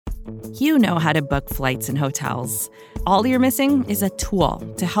You know how to book flights and hotels. All you're missing is a tool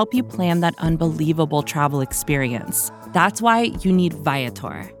to help you plan that unbelievable travel experience. That's why you need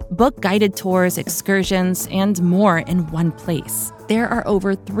Viator. Book guided tours, excursions, and more in one place. There are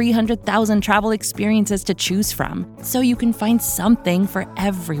over 300,000 travel experiences to choose from, so you can find something for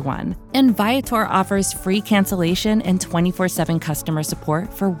everyone. And Viator offers free cancellation and 24/7 customer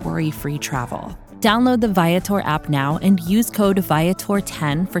support for worry-free travel. Download the Viator app now and use code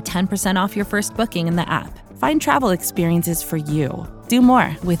Viator10 for 10% off your first booking in the app. Find travel experiences for you. Do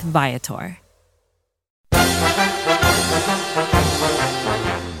more with Viator.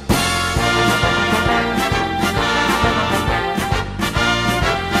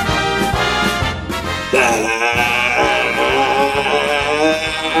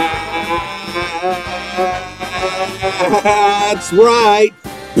 That's right.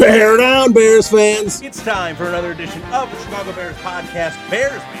 Bear down, Bears fans. It's time for another edition of the Chicago Bears podcast,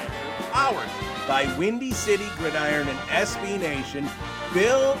 Bears Banter, powered by Windy City Gridiron and SB Nation.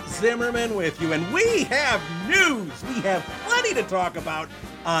 Bill Zimmerman with you, and we have news. We have plenty to talk about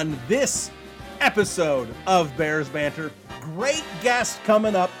on this episode of Bears Banter. Great guest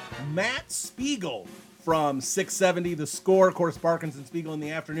coming up, Matt Spiegel from 670 The Score. Of course, Barkins and Spiegel in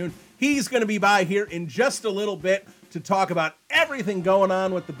the afternoon. He's going to be by here in just a little bit to talk about everything going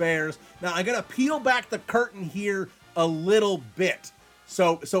on with the Bears. Now, I'm going to peel back the curtain here a little bit.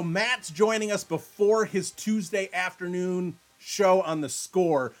 So Matt's joining us before his Tuesday afternoon show on The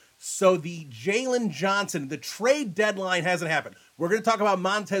Score. So the Jalen Johnson, the trade deadline hasn't happened. We're going to talk about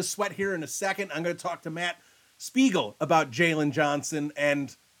Montez Sweat here in a second. I'm going to talk to Matt Spiegel about Jalen Johnson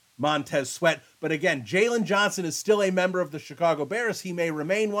and Montez Sweat. But again, Jalen Johnson is still a member of the Chicago Bears. He may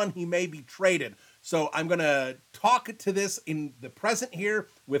remain one. He may be traded. So I'm going to talk to this in the present here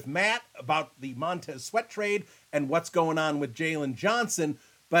with Matt about the Montez Sweat trade and what's going on with Jalen Johnson.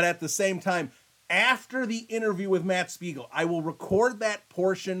 But at the same time, after the interview with Matt Spiegel, I will record that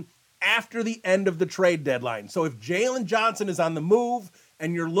portion after the end of the trade deadline. So if Jalen Johnson is on the move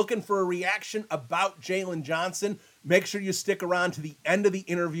and you're looking for a reaction about Jalen Johnson, make sure you stick around to the end of the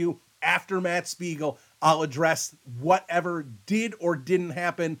interview after Matt Spiegel. I'll address whatever did or didn't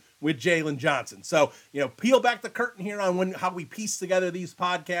happen with Jalen Johnson. So, peel back the curtain here on how we piece together these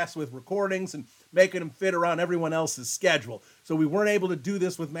podcasts with recordings and making them fit around everyone else's schedule. So we weren't able to do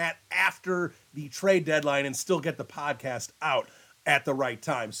this with Matt after the trade deadline and still get the podcast out at the right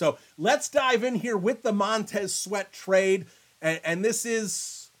time. So let's dive in here with the Montez Sweat trade. And this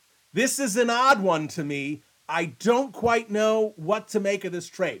is an odd one to me. I don't quite know what to make of this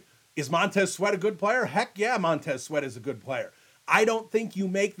trade. Is Montez Sweat a good player? Heck yeah, Montez Sweat is a good player. I don't think you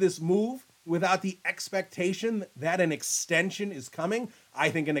make this move without the expectation that an extension is coming. I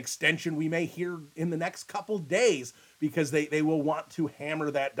think an extension we may hear in the next couple days because they will want to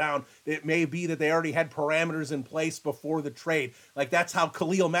hammer that down. It may be that they already had parameters in place before the trade. Like that's how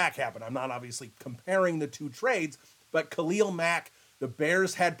Khalil Mack happened. I'm not obviously comparing the two trades, but Khalil Mack, the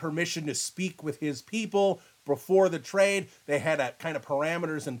Bears had permission to speak with his people before the trade. They had a kind of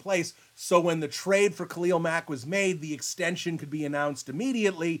parameters in place. So when the trade for Khalil Mack was made, the extension could be announced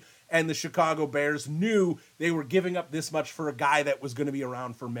immediately. And the Chicago Bears knew they were giving up this much for a guy that was going to be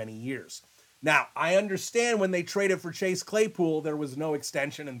around for many years. Now, I understand when they traded for Chase Claypool, there was no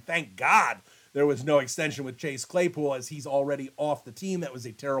extension. And thank God there was no extension with Chase Claypool as he's already off the team. That was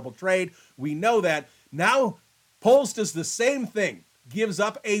a terrible trade. We know that. Now, Poles does the same thing. Gives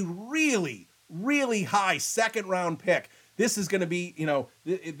up a really high second round pick. This is going to be,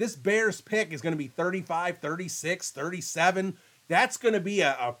 this Bears pick is going to be 35, 36, 37. That's going to be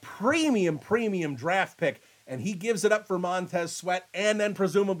a premium draft pick. And he gives it up for Montez Sweat and then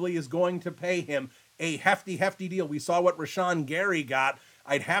presumably is going to pay him a hefty deal. We saw what Rashawn Gary got.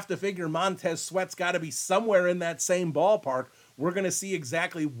 I'd have to figure Montez Sweat's got to be somewhere in that same ballpark. We're going to see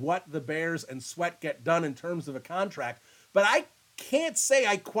exactly what the Bears and Sweat get done in terms of a contract. But I can't say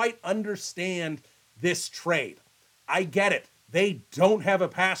I quite understand this trade. I get it. They don't have a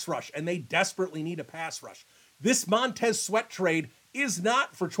pass rush, and they desperately need a pass rush. This Montez Sweat trade is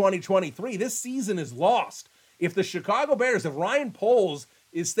not for 2023. This season is lost. If the Chicago Bears, if Ryan Poles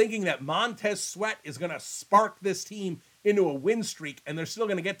is thinking that Montez Sweat is going to spark this team into a win streak and they're still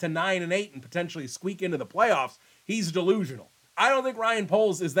going to get to 9-8 and potentially squeak into the playoffs, he's delusional. I don't think Ryan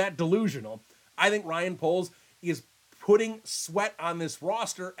Poles is that delusional. I think Ryan Poles is putting Sweat on this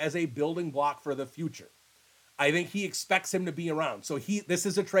roster as a building block for the future. I think he expects him to be around. So this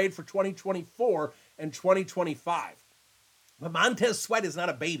is a trade for 2024 and 2025. But Montez Sweat is not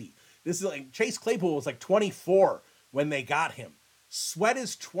a baby. This is like Chase Claypool was like 24 when they got him. Sweat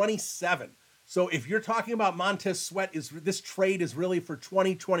is 27. So if you're talking about Montez Sweat, this trade is really for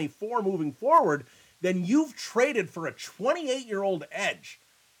 2024 moving forward, then you've traded for a 28-year-old edge.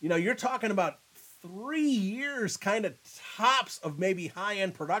 You're talking about 3 years kind of tops of maybe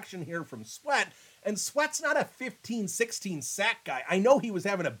high-end production here from Sweat. And Sweat's not a 15, 16 sack guy. I know he was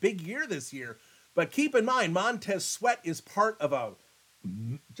having a big year this year, but keep in mind, Montez Sweat is part of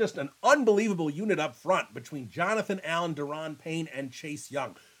just an unbelievable unit up front between Jonathan Allen, Deron Payne, and Chase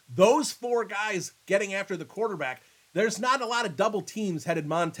Young. Those 4 guys getting after the quarterback, there's not a lot of double teams headed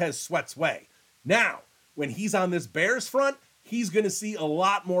Montez Sweat's way. Now, when he's on this Bears front, he's going to see a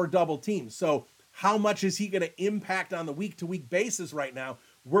lot more double teams. So how much is he going to impact on the week-to-week basis right now?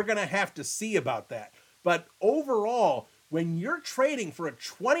 We're going to have to see about that. But overall, when you're trading for a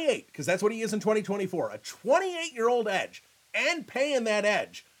 28, because that's what he is in 2024, a 28-year-old edge, and paying that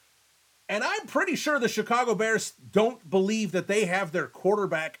edge, and I'm pretty sure the Chicago Bears don't believe that they have their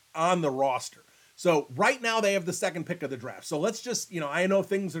quarterback on the roster. So right now they have the second pick of the draft. So let's just, I know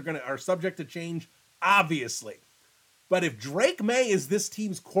things are subject to change, obviously. But if Drake May is this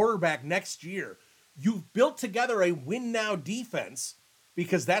team's quarterback next year, you've built together a win now defense,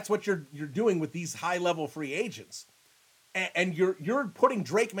 because that's what you're doing with these high-level free agents. And you're putting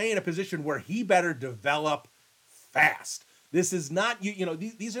Drake May in a position where he better develop fast. This is not,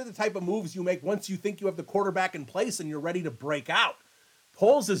 these are the type of moves you make once you think you have the quarterback in place and you're ready to break out.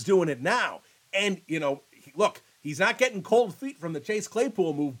 Poles is doing it now. And, look, he's not getting cold feet from the Chase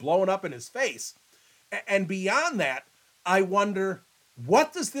Claypool move blowing up in his face. And beyond that, I wonder,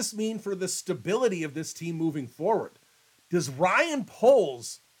 what does this mean for the stability of this team moving forward? Does Ryan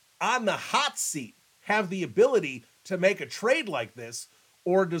Poles on the hot seat have the ability to make a trade like this?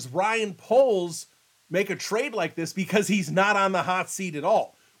 Or does Ryan Poles make a trade like this because he's not on the hot seat at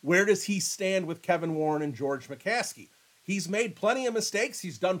all? Where does he stand with Kevin Warren and George McCaskey? He's made plenty of mistakes.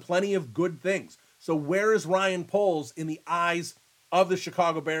 He's done plenty of good things. So where is Ryan Poles in the eyes of the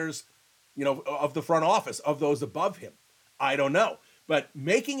Chicago Bears, of the front office, of those above him? I don't know. But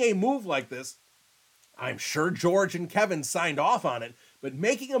making a move like this, I'm sure George and Kevin signed off on it, but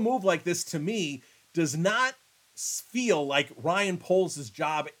making a move like this to me does not feel like Ryan Poles'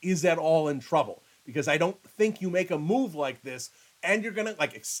 job is at all in trouble, because I don't think you make a move like this and you're going to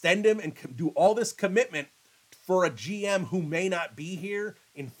extend him and do all this commitment for a GM who may not be here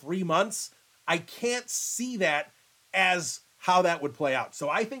in 3 months. I can't see that as how that would play out. So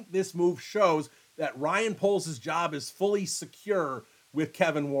I think this move shows that Ryan Poles' job is fully secure with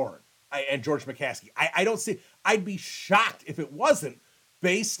Kevin Warren and George McCaskey. I don't see, I'd be shocked if it wasn't,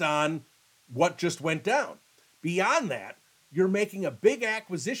 based on what just went down. Beyond that, you're making a big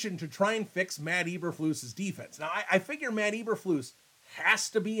acquisition to try and fix Matt Eberflus's defense. Now, I figure Matt Eberflus has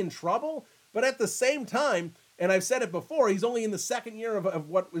to be in trouble, but at the same time, and I've said it before, he's only in the second year of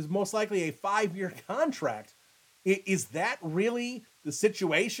what is most likely a 5-year contract. Is that really the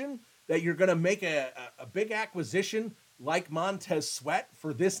situation, that you're going to make a big acquisition like Montez Sweat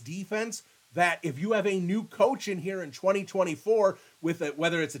for this defense, that if you have a new coach in here in 2024,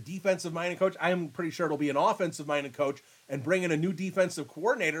 whether it's a defensive-minded coach, I'm pretty sure it'll be an offensive-minded coach, and bring in a new defensive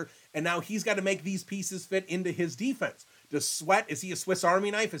coordinator, and now he's got to make these pieces fit into his defense. Does Sweat, is he a Swiss Army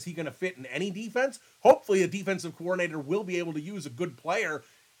knife? Is he going to fit in any defense? Hopefully a defensive coordinator will be able to use a good player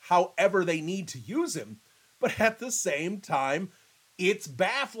however they need to use him. But at the same time, it's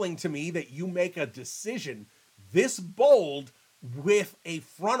baffling to me that you make a decision this bold with a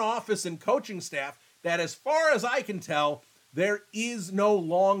front office and coaching staff that, as far as I can tell, there is no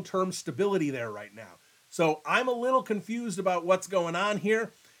long-term stability there right now. So I'm a little confused about what's going on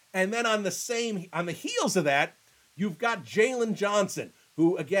here. And then on the heels of that, you've got Jalen Johnson,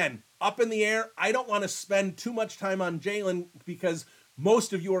 who, again, up in the air. I don't want to spend too much time on Jalen, because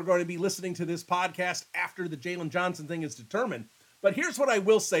most of you are going to be listening to this podcast after the Jalen Johnson thing is determined. But here's what I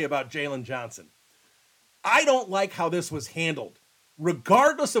will say about Jalen Johnson. I don't like how this was handled,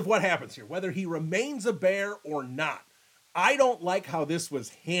 regardless of what happens here, whether he remains a Bear or not. I don't like how this was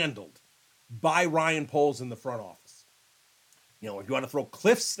handled by Ryan Poles in the front office. If you want to throw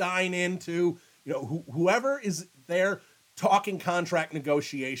Cliff Stein into, whoever is there talking contract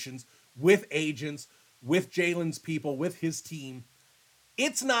negotiations with agents, with Jalen's people, with his team,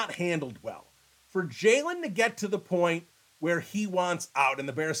 it's not handled well. For Jalen to get to the point where he wants out and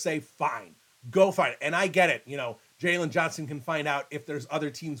the Bears say, fine, go find it. And I get it. Jalen Johnson can find out if there's other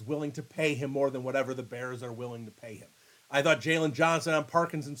teams willing to pay him more than whatever the Bears are willing to pay him. I thought Jalen Johnson on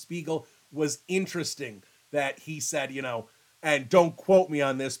Parkins and Spiegel was interesting, that he said, and don't quote me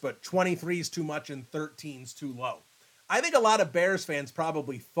on this, but 23 is too much and 13 is too low. I think a lot of Bears fans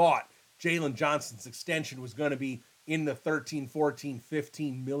probably thought Jalen Johnson's extension was going to be in the $13, $14,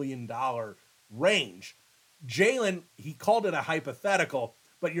 $15 million range. Jalen, he called it a hypothetical,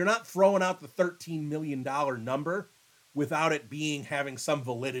 but you're not throwing out the $13 million number without it having some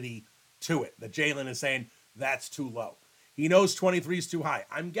validity to it. That Jalen is saying that's too low. He knows 23 is too high.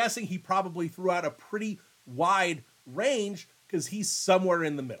 I'm guessing he probably threw out a pretty wide range because he's somewhere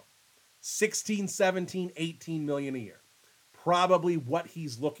in the middle. 16, 17, 18 million a year. Probably what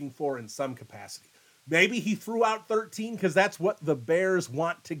he's looking for in some capacity. Maybe he threw out 13 because that's what the Bears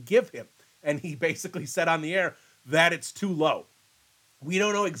want to give him. And he basically said on the air that it's too low. We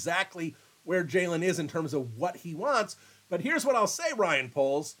don't know exactly where Jalen is in terms of what he wants, but here's what I'll say, Ryan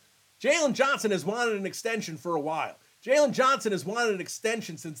Poles. Jalen Johnson has wanted an extension for a while. Jalen Johnson has wanted an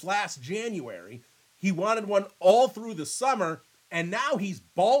extension since last January. He wanted one all through the summer, and now he's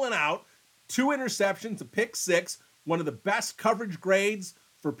balling out. 2 interceptions, a pick 6, one of the best coverage grades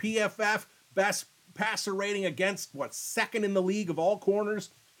for PFF, best passer rating against, second in the league of all corners.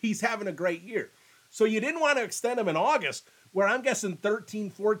 He's having a great year. So you didn't want to extend him in August, where I'm guessing 13,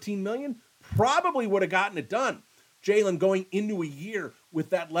 14 million probably would have gotten it done. Jalen going into a year with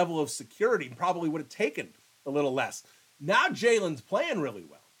that level of security probably would have taken a little less. Now Jalen's playing really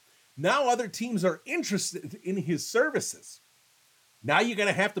well. Now other teams are interested in his services. Now you're going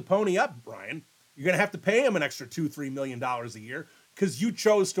to have to pony up, Brian. You're going to have to pay him an extra $2-3 million a year because you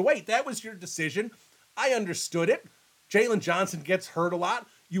chose to wait. That was your decision. I understood it. Jalen Johnson gets hurt a lot.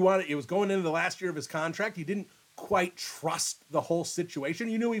 It was going into the last year of his contract. You didn't quite trust the whole situation.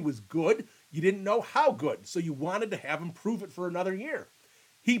 You knew he was good. You didn't know how good. So you wanted to have him prove it for another year.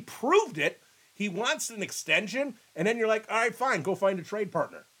 He proved it. He wants an extension. And then you're like, all right, fine, go find a trade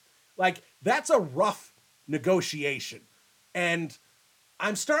partner. Like, that's a rough negotiation. And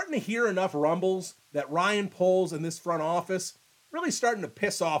I'm starting to hear enough rumbles that Ryan Poles and this front office really starting to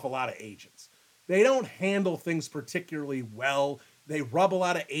piss off a lot of agents. They don't handle things particularly well. They rub a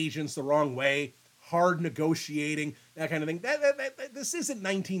lot of agents the wrong way, hard negotiating, that kind of thing. This isn't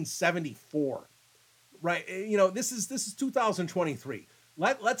 1974, right? You know, this is 2023.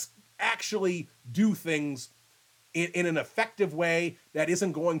 Let's actually do things in an effective way that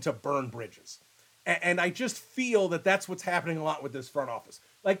isn't going to burn bridges. And I just feel that that's what's happening a lot with this front office.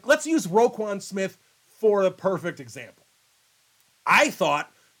 Like, let's use Roquan Smith for a perfect example. I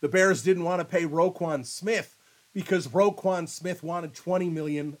thought the Bears didn't want to pay Roquan Smith because Roquan Smith wanted $20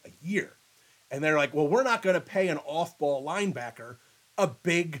 million a year. And they're like, well, we're not going to pay an off-ball linebacker a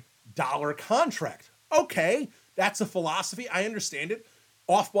big dollar contract. Okay, that's a philosophy. I understand it.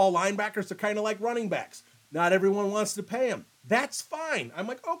 Off-ball linebackers are kind of like running backs. Not everyone wants to pay them. That's fine. I'm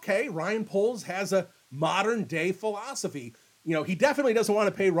like, okay, Ryan Poles has a modern-day philosophy. You know, he definitely doesn't want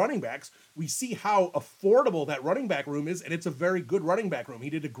to pay running backs. We see how affordable that running back room is, and it's a very good running back room. He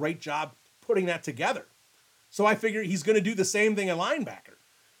did a great job putting that together. So I figure he's going to do the same thing at linebacker.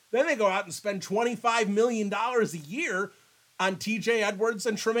 Then they go out and spend $25 million a year on TJ Edwards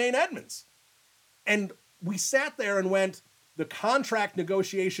and Tremaine Edmonds. And we sat there and went, the contract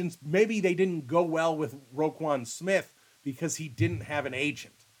negotiations, maybe they didn't go well with Roquan Smith because he didn't have an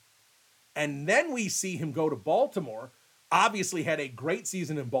agent. And then we see him go to Baltimore, obviously had a great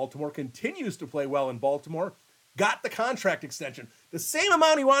season in Baltimore, continues to play well in Baltimore, got the contract extension, the same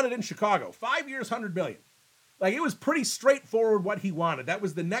amount he wanted in Chicago, 5 years, $100 million. Like, it was pretty straightforward what he wanted. That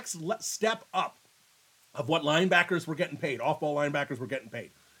was the next step up of what linebackers were getting paid. Off-ball linebackers were getting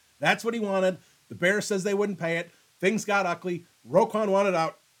paid. That's what he wanted. The Bears says they wouldn't pay it. Things got ugly. Roquan wanted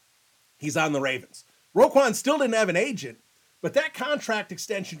out. He's on the Ravens. Roquan still didn't have an agent, but that contract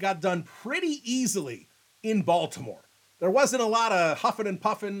extension got done pretty easily in Baltimore. There wasn't a lot of huffing and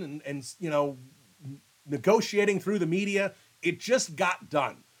puffing and you know, negotiating through the media. It just got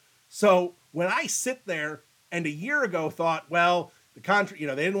done. So when I sit there and a year ago thought, well, the contract, you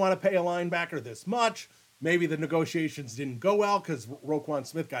know, they didn't want to pay a linebacker this much. Maybe the negotiations didn't go well because Roquan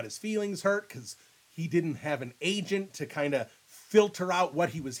Smith got his feelings hurt because he didn't have an agent to kind of filter out what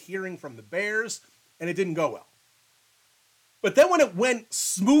he was hearing from the Bears, and it didn't go well. But then when it went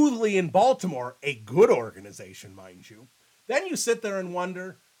smoothly in Baltimore, a good organization, mind you, then you sit there and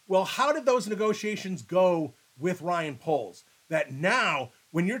wonder, well, how did those negotiations go with Ryan Poles? That now,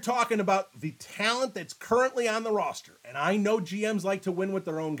 when you're talking about the talent that's currently on the roster, and I know GMs like to win with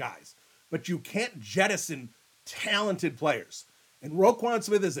their own guys, but you can't jettison talented players. And Roquan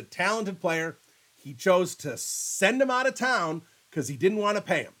Smith is a talented player. He chose to send him out of town because he didn't want to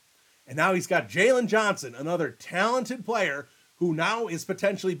pay him. And now he's got Jalen Johnson, another talented player who now is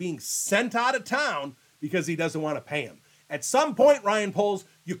potentially being sent out of town because he doesn't want to pay him. At some point, Ryan Poles,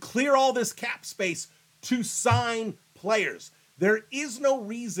 you clear all this cap space to sign players. There is no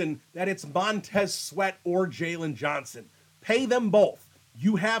reason that it's Montez Sweat or Jalen Johnson. Pay them both.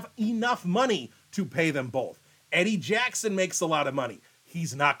 You have enough money to pay them both. Eddie Jackson makes a lot of money.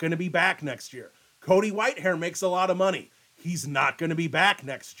 He's not going to be back next year. Cody Whitehair makes a lot of money. He's not going to be back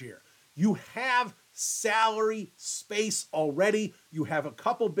next year. You have salary space already. You have a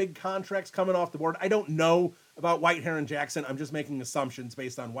couple big contracts coming off the board. I don't know about Whitehair and Jackson. I'm just making assumptions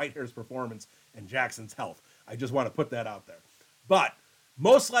based on Whitehair's performance and Jackson's health. I just want to put that out there. But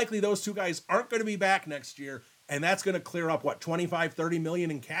most likely those two guys aren't going to be back next year, and that's going to clear up, what, 25, 30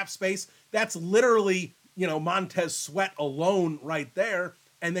 million in cap space? That's literally, Montez Sweat alone right there.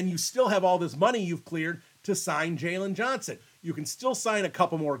 And then you still have all this money you've cleared to sign Jalen Johnson. You can still sign a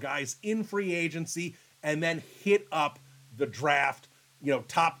couple more guys in free agency and then hit up the draft,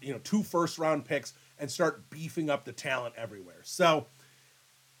 top, 2 first-round picks and start beefing up the talent everywhere. So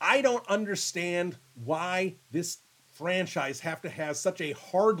I don't understand why this franchise have to have such a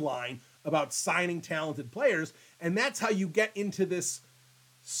hard line about signing talented players, and that's how you get into this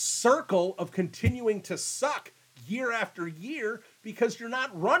circle of continuing to suck year after year because you're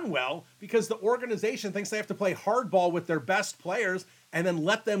not run well, because the organization thinks they have to play hardball with their best players and then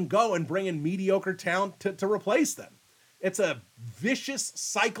let them go and bring in mediocre talent to replace them. It's a vicious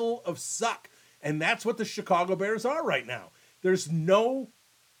cycle of suck, and that's what the Chicago Bears are right now. There's no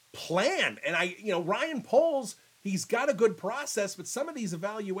plan, and Ryan Poles, he's got a good process, but some of these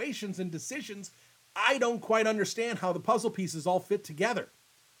evaluations and decisions, I don't quite understand how the puzzle pieces all fit together.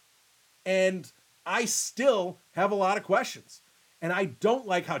 And I still have a lot of questions. And I don't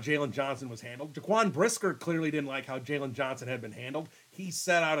like how Jalen Johnson was handled. Jaquan Brisker clearly didn't like how Jalen Johnson had been handled. He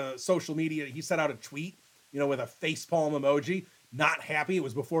set out a social media, he set out a tweet, with a facepalm emoji, not happy. It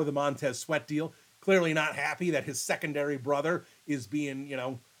was before the Montez Sweat deal. Clearly not happy that his secondary brother is being,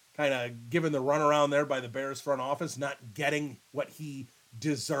 kind of given the runaround there by the Bears front office, not getting what he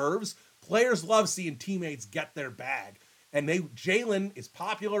deserves. Players love seeing teammates get their bag. And Jalen is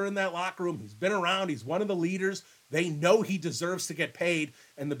popular in that locker room. He's been around. He's one of the leaders. They know he deserves to get paid.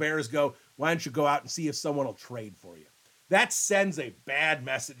 And the Bears go, why don't you go out and see if someone will trade for you? That sends a bad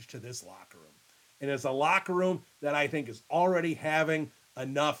message to this locker room. And it's a locker room that I think is already having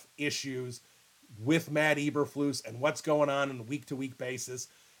enough issues with Matt Eberflus and what's going on a week-to-week basis.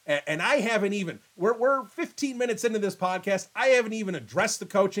 And I haven't even, we're 15 minutes into this podcast. I haven't even addressed the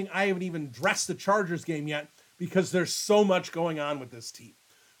coaching. I haven't even addressed the Chargers game yet, because there's so much going on with this team.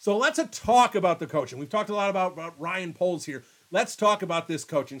 So let's talk about the coaching. We've talked a lot about Ryan Poles here. Let's talk about this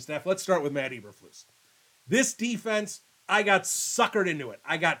coaching staff. Let's start with Matt Eberflus. This defense, I got suckered into it.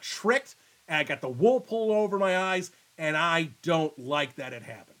 I got tricked, and I got the wool pulled over my eyes, and I don't like that it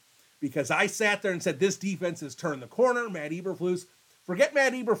happened. Because I sat there and said, this defense has turned the corner. Matt Eberflus, forget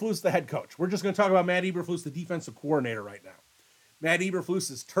Matt Eberflus, the head coach. We're just going to talk about Matt Eberflus, the defensive coordinator right now. Matt Eberflus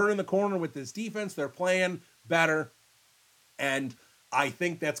is turning the corner with this defense. They're playing better, and I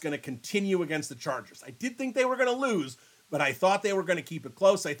think that's going to continue against the Chargers. I did think they were going to lose, but I thought they were going to keep it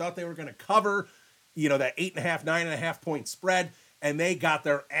close. I thought they were going to cover, that 8.5, 9.5 point spread, and they got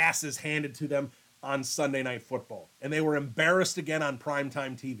their asses handed to them on Sunday Night Football, and they were embarrassed again on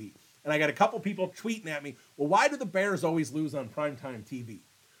primetime TV. And I got a couple people tweeting at me, well, why do the Bears always lose on primetime TV?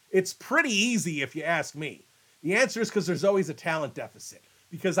 It's pretty easy if you ask me. The answer is because there's always a talent deficit.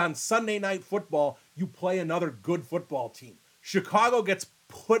 Because on Sunday Night Football, you play another good football team. Chicago gets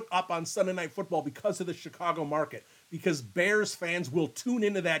put up on Sunday Night Football because of the Chicago market, because Bears fans will tune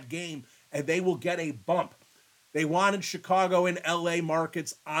into that game and they will get a bump. They wanted Chicago and LA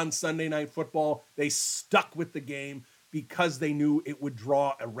markets on Sunday Night Football. They stuck with the game because they knew it would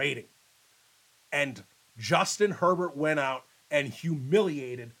draw a rating. And Justin Herbert went out and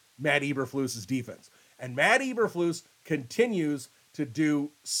humiliated Matt Eberflus's defense. And Matt Eberflus continues to do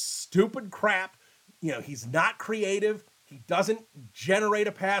stupid crap. He's not creative. He doesn't generate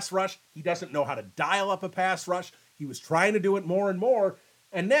a pass rush. He doesn't know how to dial up a pass rush. He was trying to do it more and more.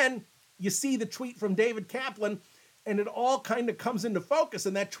 And then you see the tweet from David Kaplan, and it all kind of comes into focus.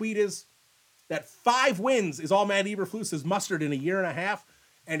 And that tweet is that 5 wins is all Matt Eberflus has mustered in a year and a half.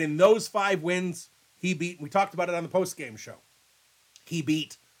 And in those 5 wins, he beat, we talked about it on the postgame show, he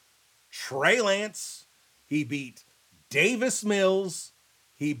beat Trey Lance, he beat Davis Mills,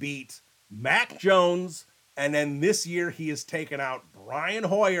 he beat Mac Jones, and then this year he has taken out Brian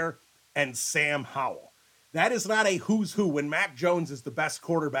Hoyer and Sam Howell. That is not a who's who when Mac Jones is the best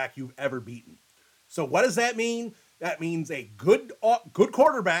quarterback you've ever beaten. So what does that mean? That means a good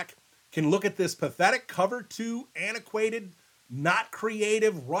quarterback can look at this pathetic cover 2, antiquated, not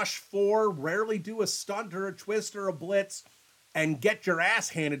creative, rush 4, rarely do a stunt or a twist or a blitz, and get your ass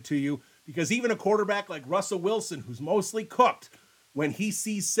handed to you, because even a quarterback like Russell Wilson, who's mostly cooked, when he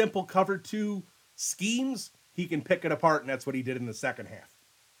sees simple cover 2 schemes, he can pick it apart, and that's what he did in the second half.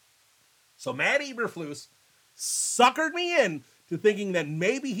 So Matt Eberflus suckered me in to thinking that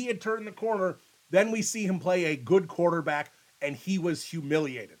maybe he had turned the corner. Then we see him play a good quarterback, and he was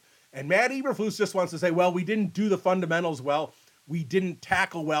humiliated. And Matt Eberflus just wants to say, well, we didn't do the fundamentals well. We didn't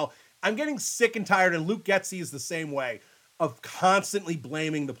tackle well. I'm getting sick and tired, and Luke Getsy is the same way, of constantly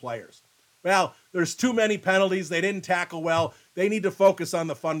blaming the players. Well, there's too many penalties. They didn't tackle well. They need to focus on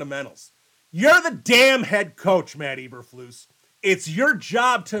the fundamentals. You're the damn head coach, Matt Eberflus. It's your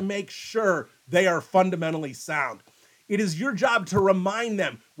job to make sure they are fundamentally sound. It is your job to remind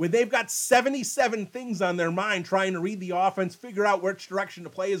them when they've got 77 things on their mind trying to read the offense, figure out which direction the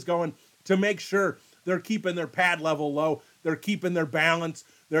play is going, to make sure they're keeping their pad level low, they're keeping their balance,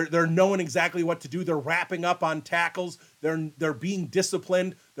 they're knowing exactly what to do, they're wrapping up on tackles, they're being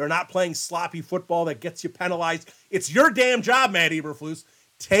disciplined, they're not playing sloppy football that gets you penalized. It's your damn job, Matt Eberflus.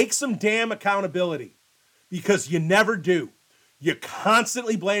 Take some damn accountability, because you never do. You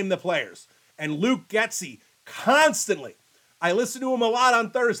constantly blame the players. And Luke Getsy, constantly. I listen to him a lot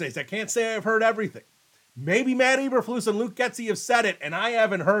on Thursdays. I can't say I've heard everything. Maybe Matt Eberflus and Luke Getsy have said it, and I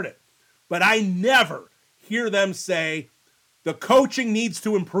haven't heard it. But I never hear them say the coaching needs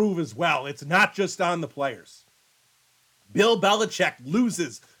to improve as well. It's not just on the players. Bill Belichick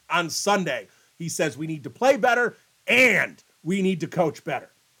loses on Sunday. He says we need to play better and we need to coach better.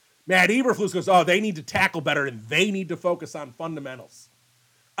 Matt Eberflus goes, oh, they need to tackle better and they need to focus on fundamentals.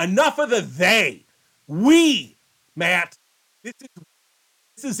 Enough of the they. We, Matt, this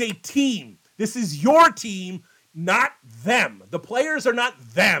is a team. This is your team, not them. The players are not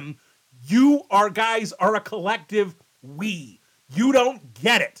them. You guys are a collective we. You don't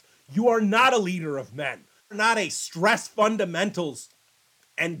get it. You are not a leader of men. You're not a stress fundamentals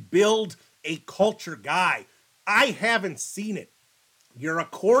and build a culture guy. I haven't seen it. You're a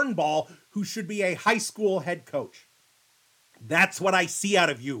cornball who should be a high school head coach. That's what I see out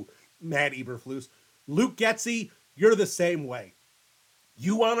of you, Matt Eberflus. Luke Getsy, you're the same way.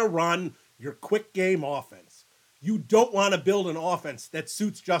 You want to run your quick game offense. You don't want to build an offense that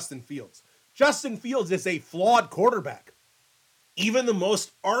suits Justin Fields. Justin Fields is a flawed quarterback. Even the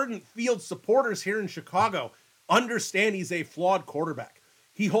most ardent Fields supporters here in Chicago understand he's a flawed quarterback.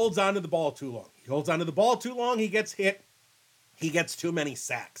 He holds on to the ball too long. He gets hit. He gets too many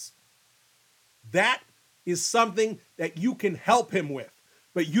sacks. That is something that you can help him with,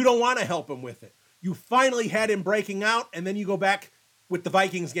 but you don't want to help him with it. You finally had him breaking out, and then you go back with the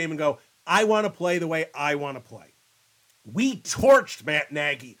Vikings game and go, I want to play the way I want to play. We torched Matt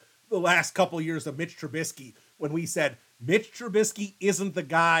Nagy the last couple of years of Mitch Trubisky when we said, Mitch Trubisky isn't the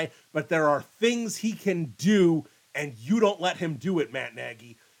guy, but there are things he can do, and you don't let him do it, Matt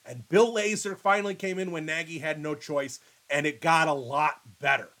Nagy. And Bill Lazor finally came in when Nagy had no choice, and it got a lot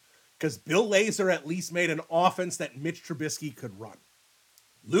better because Bill Lazor at least made an offense that Mitch Trubisky could run.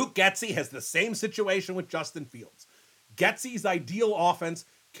 Luke Getsy has the same situation with Justin Fields. Getsy's ideal offense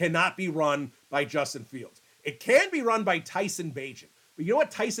cannot be run by Justin Fields. It can be run by Tyson Bagent. But you know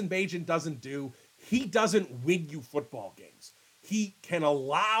what Tyson Bagent doesn't do? He doesn't win you football games. He can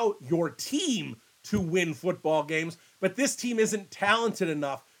allow your team to win football games, but this team isn't talented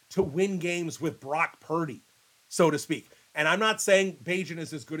enough to win games with Brock Purdy, so to speak. And I'm not saying Bagent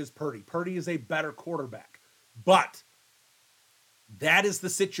is as good as Purdy. Purdy is a better quarterback. But that is the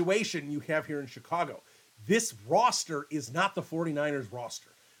situation you have here in Chicago. This roster is not the 49ers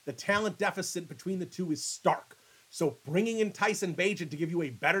roster. The talent deficit between the two is stark. So bringing in Tyson Bagent to give you a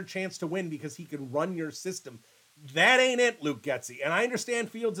better chance to win because he can run your system, that ain't it, Luke Getsy. And I understand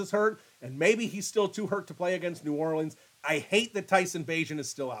Fields is hurt, and maybe he's still too hurt to play against New Orleans. I hate that Tyson Bagent is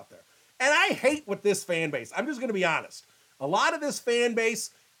still out there. And I hate what this fan base, I'm just going to be honest. A lot of this fan base,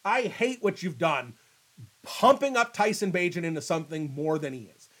 I hate what you've done, pumping up Tyson Bagent into something more than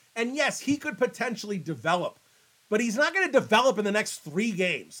he is. And yes, he could potentially develop, but he's not going to develop in the next 3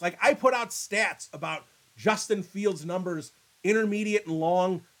 games. Like, I put out stats about Justin Fields' numbers, intermediate and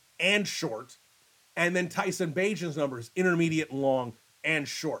long and short, and then Tyson Bagent's numbers, intermediate and long and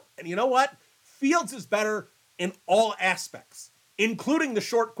short. And you know what? Fields is better in all aspects, including the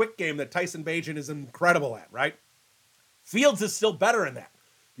short, quick game that Tyson Bagent is incredible at, right? Fields is still better in that.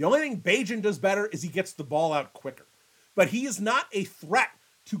 The only thing Bagent does better is he gets the ball out quicker. But he is not a threat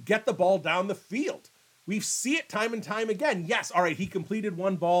to get the ball down the field. We see it time and time again. Yes, all right, he completed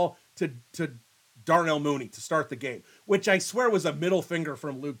one ball to Darnell Mooney to start the game, which I swear was a middle finger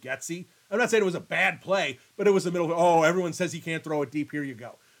from Luke Getsy. I'm not saying it was a bad play, but it was a middle. Oh, everyone says he can't throw it deep. Here you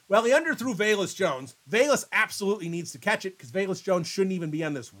go. Well, he underthrew Velus Jones. Velus absolutely needs to catch it because Velus Jones shouldn't even be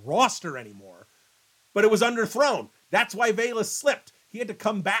on this roster anymore. But it was underthrown. That's why Velus slipped. He had to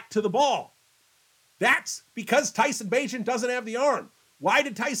come back to the ball. That's because Tyson Bagent doesn't have the arm. Why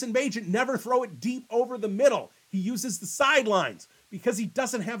did Tyson Bagent never throw it deep over the middle? He uses the sidelines because he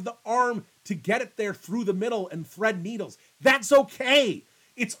doesn't have the arm to get it there through the middle and thread needles. That's okay.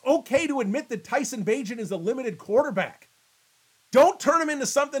 It's okay to admit that Tyson Bagent is a limited quarterback. Don't turn him into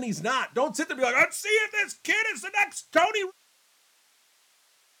something he's not. Don't sit there and be like, let's see if this kid is the next Tony.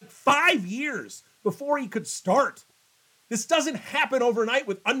 5 years before he could start. This doesn't happen overnight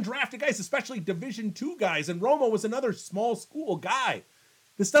with undrafted guys, especially Division II guys. And Romo was another small school guy.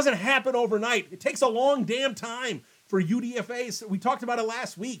 This doesn't happen overnight. It takes a long damn time for UDFAs. We talked about it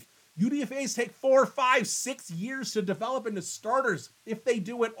last week. UDFAs take 4, 5, 6 years to develop into starters if they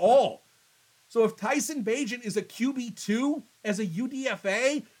do at all. So if Tyson Bagent is a QB2 as a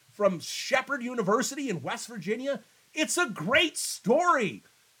UDFA from Shepherd University in West Virginia, it's a great story.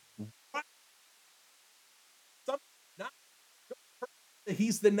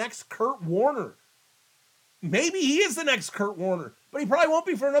 He's the next Kurt Warner. Maybe he is the next Kurt Warner, but he probably won't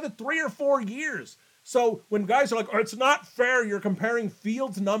be for another 3 or 4 years. So when guys are like, oh, it's not fair, you're comparing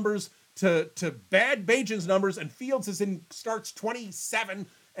Fields' numbers to bad Bagent's numbers, and Fields is in starts 27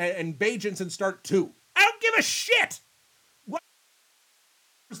 and Bagent's in start 2. I don't give a shit what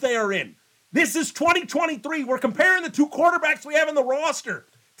they are in. This is 2023. We're comparing the two quarterbacks we have in the roster.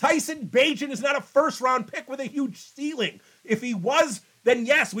 Tyson Bagent is not a first-round pick with a huge ceiling. If he was, then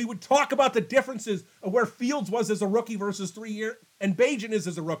yes, we would talk about the differences of where Fields was as a rookie versus 3 year, and Bagent is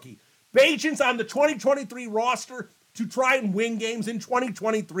as a rookie. Bagent's on the 2023 roster to try and win games in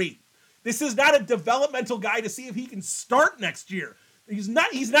 2023. This is not a developmental guy to see if he can start next year. He's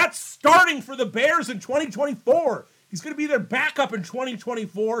not starting for the Bears in 2024. He's going to be their backup in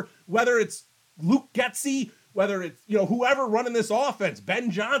 2024, whether it's Luke Getsy, whether it's, whoever running this offense,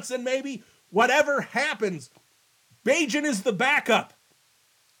 Ben Johnson maybe, whatever happens, Bagent is the backup.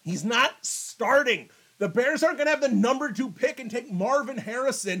 He's not starting. The Bears aren't going to have the number 2 pick and take Marvin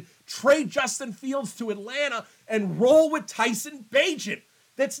Harrison, trade Justin Fields to Atlanta, and roll with Tyson Bagent.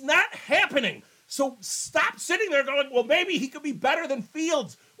 That's not happening. So stop sitting there going, well, maybe he could be better than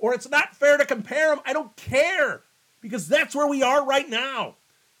Fields, or it's not fair to compare him. I don't care, because that's where we are right now.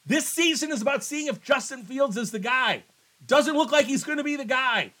 This season is about seeing if Justin Fields is the guy. Doesn't look like he's going to be the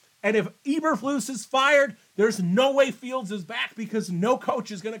guy. And if Eberflus is fired, there's no way Fields is back, because no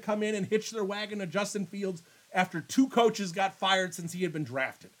coach is going to come in and hitch their wagon to Justin Fields after 2 coaches got fired since he had been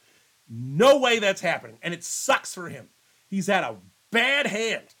drafted. No way that's happening. And it sucks for him. He's had a bad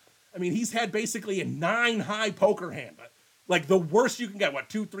hand. I mean, he's had basically a 9-high poker hand. Like the worst you can get.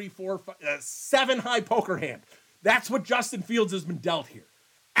 2, 3, 4, 5, 7-high poker hand. That's what Justin Fields has been dealt here.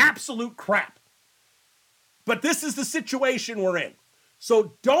 Absolute crap. But this is the situation we're in.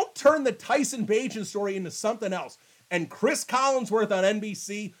 So don't turn the Tyson Bagent story into something else. And Chris Collinsworth on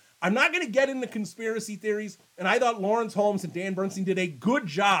NBC, I'm not going to get into conspiracy theories, and I thought Lawrence Holmes and Dan Bernstein did a good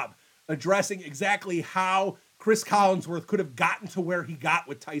job addressing exactly how Chris Collinsworth could have gotten to where he got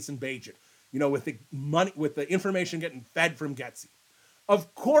with Tyson Bagent, with the money, with the information getting fed from Getsy.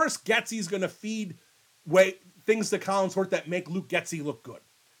 Of course, Getsy's going to feed things to Collinsworth that make Luke Getsy look good.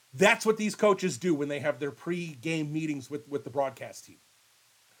 That's what these coaches do when they have their pre-game meetings with the broadcast team.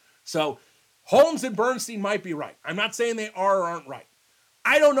 So Holmes and Bernstein might be right. I'm not saying they are or aren't right.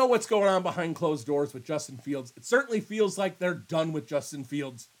 I don't know what's going on behind closed doors with Justin Fields. It certainly feels like they're done with Justin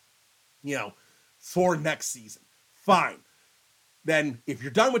Fields, for next season. Fine. Then if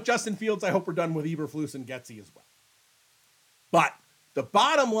you're done with Justin Fields, I hope we're done with Eberflus and Getsy as well. But the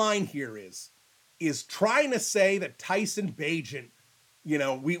bottom line here is trying to say that Tyson Bagent,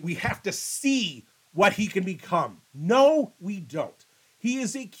 we have to see what he can become. No, we don't. He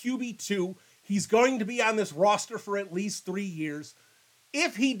is a QB2. He's going to be on this roster for at least 3 years.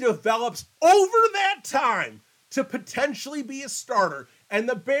 If he develops over that time to potentially be a starter, and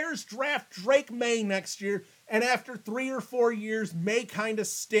the Bears draft Drake May next year, and after 3 or 4 years, May kind of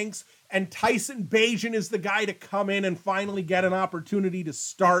stinks, and Tyson Bagent is the guy to come in and finally get an opportunity to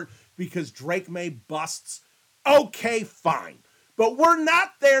start because Drake May busts, okay, fine. But we're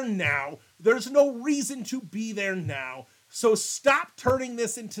not there now. There's no reason to be there now. So stop turning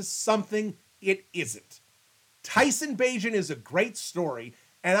this into something it isn't. Tyson Bagent is a great story,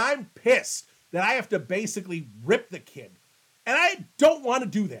 and I'm pissed that I have to basically rip the kid. And I don't want to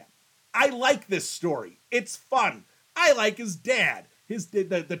do that. I like this story. It's fun. I like his dad.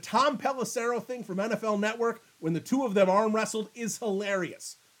 The Tom Pelissero thing from NFL Network, when the two of them arm wrestled, is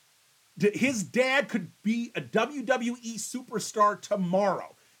hilarious. His dad could be a WWE superstar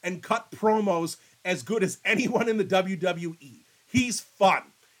tomorrow and cut promos as good as anyone in the WWE. He's fun.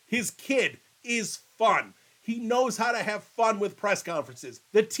 His kid is fun. He knows how to have fun with press conferences.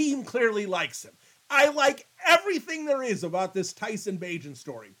 The team clearly likes him. I like everything there is about this Tyson Bagent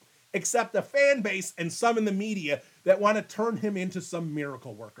story, except the fan base and some in the media that want to turn him into some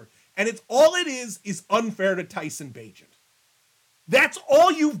miracle worker. And it's all it is unfair to Tyson Bagent. That's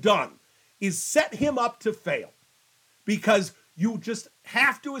all you've done is set him up to fail, because you just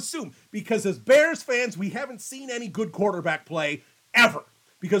have to assume, because as Bears fans, we haven't seen any good quarterback play ever,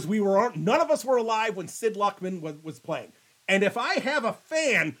 because none of us were alive when Sid Luckman was playing. And if I have a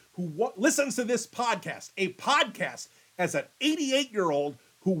fan who listens to this podcast, a podcast as an 88-year-old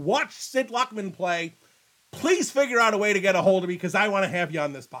who watched Sid Luckman play, please figure out a way to get a hold of me, because I want to have you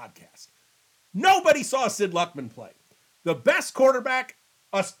on this podcast. Nobody saw Sid Luckman play. The best quarterback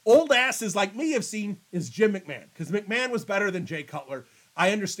us old asses like me have seen is Jim McMahon, because McMahon was better than Jay Cutler.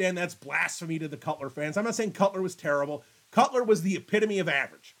 I understand that's blasphemy to the Cutler fans. I'm not saying Cutler was terrible. Cutler was the epitome of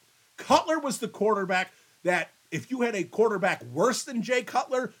average. Cutler was the quarterback that if you had a quarterback worse than Jay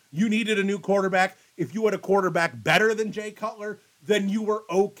Cutler, you needed a new quarterback. If you had a quarterback better than Jay Cutler, then you were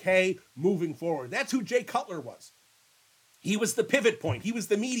okay moving forward. That's who Jay Cutler was. He was the pivot point. He was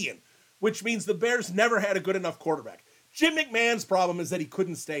the median, which means the Bears never had a good enough quarterback. Jim McMahon's problem is that he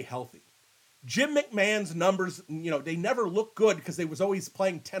couldn't stay healthy. Jim McMahon's numbers, they never looked good because they was always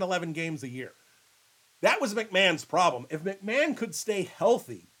playing 10, 11 games a year. That was McMahon's problem. If McMahon could stay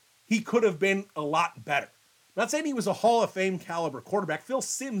healthy, he could have been a lot better. I'm not saying he was a Hall of Fame caliber quarterback. Phil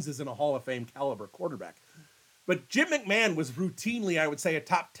Simms isn't a Hall of Fame caliber quarterback. But Jim McMahon was routinely, I would say, a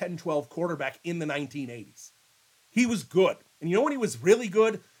top 10, 12 quarterback in the 1980s. He was good. And you know when he was really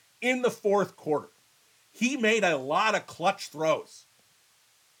good? In the fourth quarter. He made a lot of clutch throws.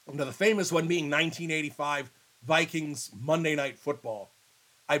 The famous one being 1985 Vikings Monday Night Football.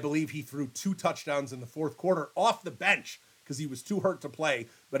 I believe he threw 2 touchdowns in the fourth quarter off the bench because he was too hurt to play,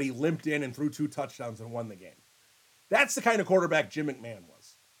 but he limped in and threw 2 touchdowns and won the game. That's the kind of quarterback Jim McMahon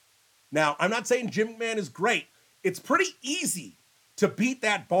was. Now, I'm not saying Jim McMahon is great. It's pretty easy to beat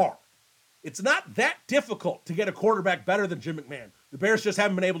that bar. It's not that difficult to get a quarterback better than Jim McMahon. The Bears just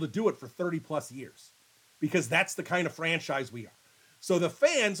haven't been able to do it for 30 plus years because that's the kind of franchise we are. So the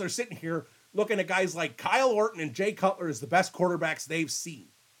fans are sitting here looking at guys like Kyle Orton and Jay Cutler as the best quarterbacks they've seen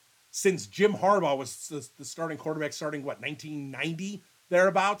since Jim Harbaugh was the starting quarterback starting, 1990,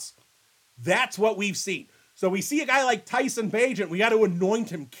 thereabouts? That's what we've seen. So we see a guy like Tyson Bagent, we got to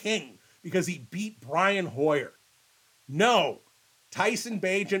anoint him king because he beat Brian Hoyer. No, Tyson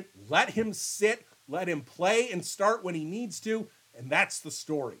Bagent, let him sit, let him play and start when he needs to, and that's the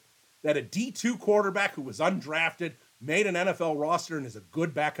story. That a D2 quarterback who was undrafted made an NFL roster and is a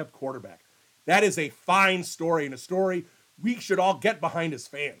good backup quarterback. That is a fine story and a story we should all get behind as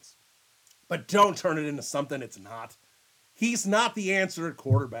fans. But don't turn it into something it's not. He's not the answer at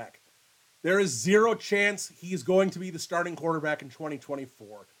quarterback. There is zero chance he's going to be the starting quarterback in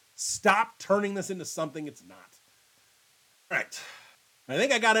 2024. Stop turning this into something it's not. All right. I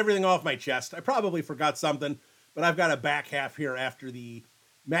think I got everything off my chest. I probably forgot something, but I've got a back half here after the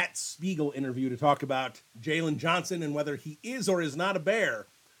Matt Spiegel interview to talk about Jalen Johnson and whether he is or is not a Bear.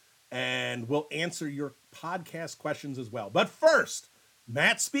 And we'll answer your podcast questions as well. But first,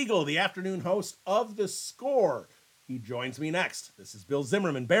 Matt Spiegel, the afternoon host of The Score. He joins me next. This is Bill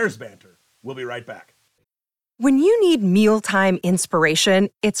Zimmerman, Bears Banter. We'll be right back. When you need mealtime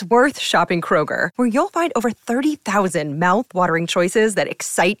inspiration, it's worth shopping Kroger, where you'll find over 30,000 mouth-watering choices that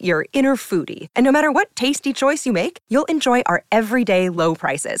excite your inner foodie. And no matter what tasty choice you make, you'll enjoy our everyday low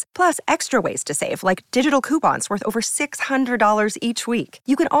prices, plus extra ways to save, like digital coupons worth over $600 each week.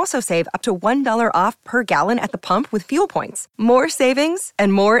 You can also save up to $1 off per gallon at the pump with fuel points. More savings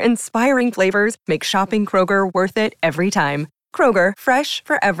and more inspiring flavors make shopping Kroger worth it every time. Kroger, fresh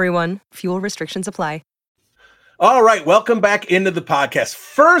for everyone. Fuel restrictions apply. All right, welcome back into the podcast.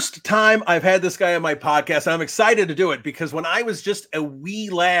 First time I've had this guy on my podcast, and I'm excited to do it because when I was just a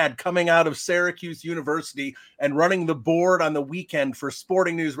wee lad coming out of Syracuse University and running the board on the weekend for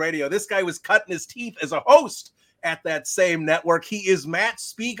Sporting News Radio, this guy was cutting his teeth as a host at that same network. He is Matt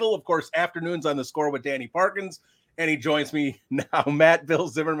Spiegel, of course, afternoons on The Score with Danny Parkins, and he joins me now. Matt, Bill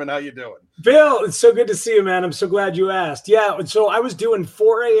Zimmerman, how you doing? Bill, it's so good to see you, man. I'm so glad you asked. Yeah, so I was doing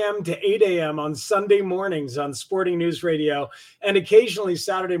 4 a.m. to 8 a.m. on Sunday mornings on Sporting News Radio and occasionally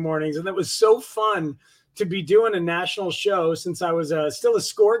Saturday mornings. And that was so fun to be doing a national show since I was still a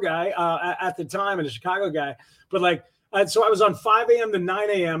Score guy at the time and a Chicago guy. But so I was on 5 a.m. to 9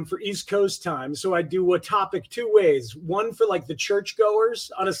 a.m. for East Coast time. So I do a topic 2 ways. One for the churchgoers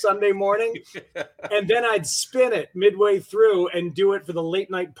on a Sunday morning. And then I'd spin it midway through and do it for the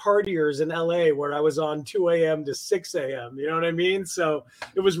late night partiers in LA where I was on 2 a.m. to 6 a.m. You know what I mean? So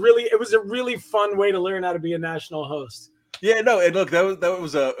it was a really fun way to learn how to be a national host. Yeah, no, and look, it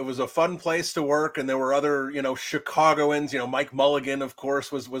was a fun place to work, and there were other, Chicagoans. Mike Mulligan, of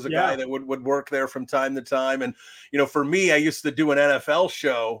course, was a guy that would work there from time to time. And for me, I used to do an NFL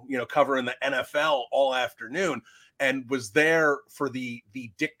show, covering the NFL all afternoon, and was there for the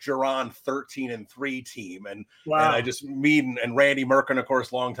Dick Duran 13-3 team. And I just and Randy Merkin, of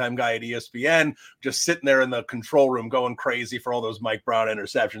course, longtime guy at ESPN, just sitting there in the control room going crazy for all those Mike Brown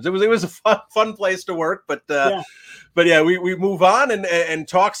interceptions. It was a fun place to work, but we move on and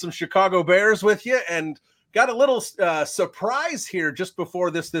talk some Chicago Bears with you, and got a little surprise here just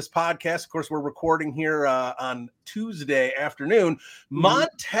before this podcast. Of course, we're recording here on Tuesday afternoon.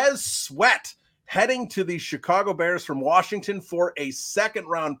 Montez Sweat heading to the Chicago Bears from Washington for a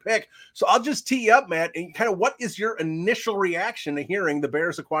second-round pick. So I'll just tee you up, Matt, and kind of what is your initial reaction to hearing the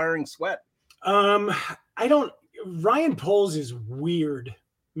Bears acquiring Sweat? Ryan Poles is weird,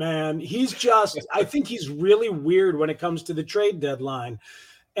 man. I think he's really weird when it comes to the trade deadline.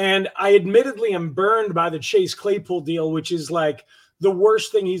 And I admittedly am burned by the Chase Claypool deal, which is like the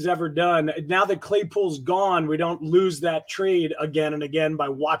worst thing he's ever done. Now that Claypool's gone, we don't lose that trade again and again by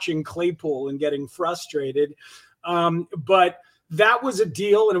watching Claypool and getting frustrated. But that was a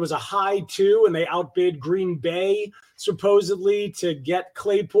deal, and it was a high too, and they outbid Green Bay supposedly to get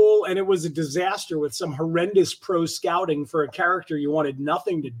Claypool, and it was a disaster with some horrendous pro scouting for a character you wanted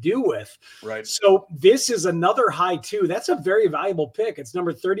nothing to do with. Right. So this is another high too. That's a very valuable pick. It's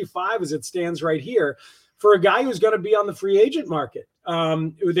number 35 as it stands right here for a guy who's going to be on the free agent market.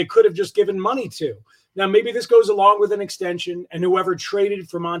 They could have just given money to. Now, maybe this goes along with an extension, and whoever traded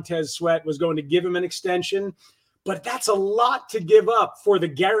for Montez Sweat was going to give him an extension. But that's a lot to give up for the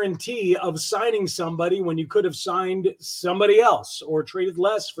guarantee of signing somebody when you could have signed somebody else or traded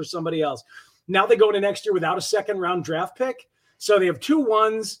less for somebody else. Now they go into next year without a second-round draft pick. So they have 2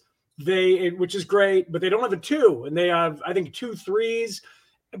 1s, which is great, but they don't have a 2. And they have, I think, 2 3s.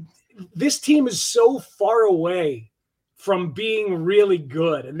 This team is so far away from being really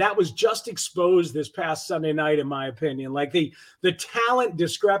good. And that was just exposed this past Sunday night, in my opinion. Like the talent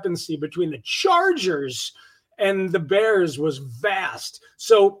discrepancy between the Chargers and the Bears was vast.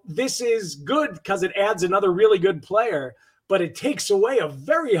 So this is good because it adds another really good player, but it takes away a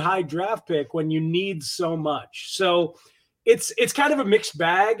very high draft pick when you need so much. So it's kind of a mixed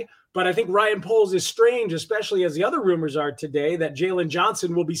bag, but I think Ryan Poles is strange, especially as the other rumors are today that Jalen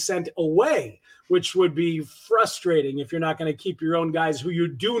Johnson will be sent away, which would be frustrating if you're not going to keep your own guys who you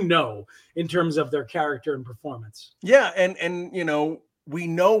do know in terms of their character and performance. Yeah. And we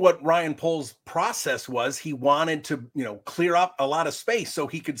know what Ryan Poles' process was. He wanted to, clear up a lot of space so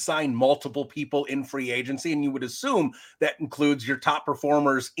he could sign multiple people in free agency. And you would assume that includes your top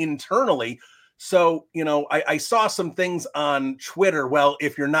performers internally. So, I saw some things on Twitter. Well,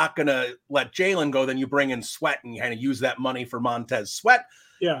 if you're not going to let Jalen go, then you bring in Sweat and you kind of use that money for Montez Sweat.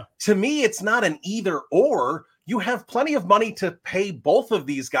 Yeah. To me, it's not an either or. You have plenty of money to pay both of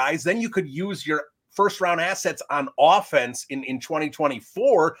these guys. Then you could use your first round assets on offense in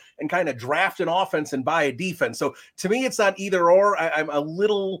 2024 and kind of draft an offense and buy a defense. So to me, it's not either or. I'm a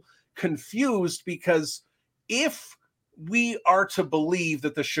little confused because if we are to believe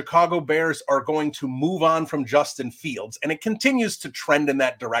that the Chicago Bears are going to move on from Justin Fields, and it continues to trend in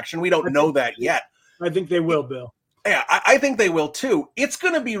that direction, we don't know that yet. I think they will, Bill. Yeah, I think they will too. It's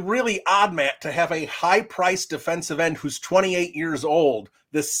going to be really odd, Matt, to have a high-priced defensive end who's 28 years old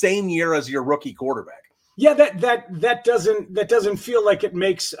the same year as your rookie quarterback. Yeah, that doesn't feel like it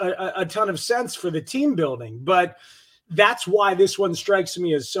makes a ton of sense for the team building, but that's why this one strikes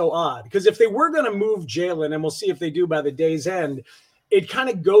me as so odd. Because if they were going to move Jalen, and we'll see if they do by the day's end, it kind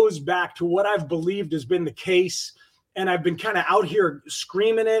of goes back to what I've believed has been the case, and I've been kind of out here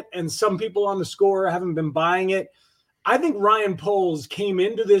screaming it, and some people on the score haven't been buying it. I think Ryan Poles came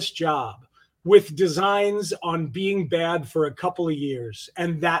into this job with designs on being bad for a couple of years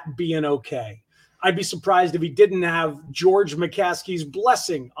and that being okay. I'd be surprised if he didn't have George McCaskey's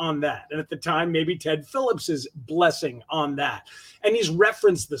blessing on that. And at the time, maybe Ted Phillips's blessing on that. And he's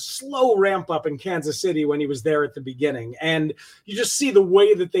referenced the slow ramp up in Kansas City when he was there at the beginning. And you just see the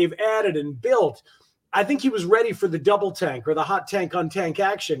way that they've added and built. I think he was ready for the double tank or the hot tank on tank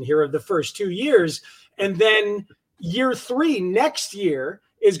action here of the first 2 years. And then year 3 next year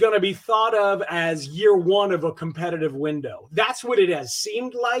is going to be thought of as year 1 of a competitive window. That's what it has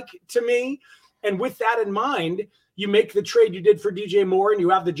seemed like to me. And with that in mind, you make the trade you did for DJ Moore and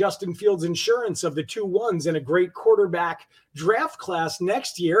you have the Justin Fields insurance of the 2 1s and a great quarterback draft class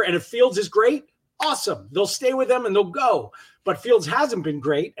next year. And if Fields is great, awesome. They'll stay with them and they'll go. But Fields hasn't been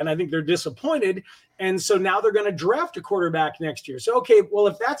great, and I think they're disappointed. And so now they're going to draft a quarterback next year. So, okay, well,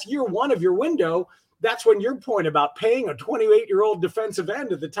 if that's year 1 of your window, that's when your point about paying a 28-year-old defensive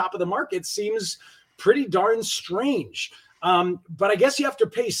end at the top of the market seems pretty darn strange. But I guess you have to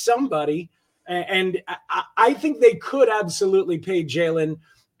pay somebody. And I think they could absolutely pay Jalen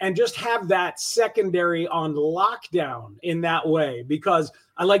and just have that secondary on lockdown in that way, because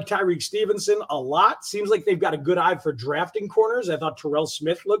I like Tyreek Stevenson a lot. Seems like they've got a good eye for drafting corners. I thought Terrell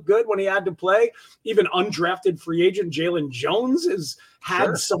Smith looked good when he had to play. Even undrafted free agent Jalen Jones has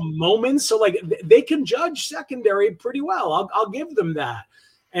had some moments. So like they can judge secondary pretty well. I'll give them that.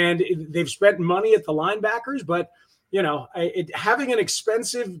 And they've spent money at the linebackers, but you know, having an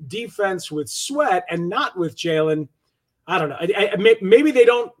expensive defense with Sweat and not with Jalen, I don't know. Maybe they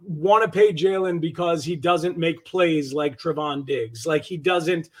don't want to pay Jalen because he doesn't make plays like Trevon Diggs, like he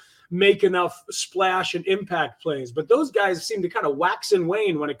doesn't make enough splash and impact plays. But those guys seem to kind of wax and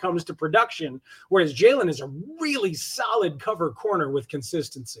wane when it comes to production, whereas Jalen is a really solid cover corner with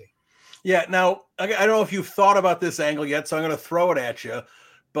consistency. Yeah, now, I don't know if you've thought about this angle yet, so I'm going to throw it at you.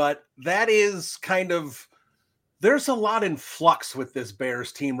 But that is kind of – there's a lot in flux with this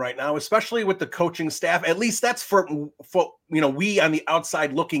Bears team right now, especially with the coaching staff. At least that's for we on the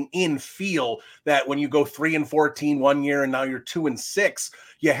outside looking in feel that when you go 3-14 one year and now you're 2-6,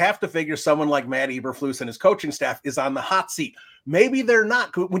 you have to figure someone like Matt Eberflus and his coaching staff is on the hot seat. Maybe they're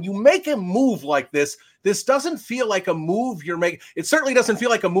not. When you make a move like this doesn't feel like a move you're making. It certainly doesn't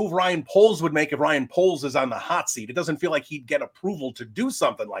feel like a move Ryan Poles would make if Ryan Poles is on the hot seat. It doesn't feel like he'd get approval to do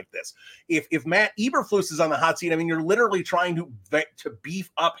something like this. If Matt Eberflus is on the hot seat, I mean, you're literally trying to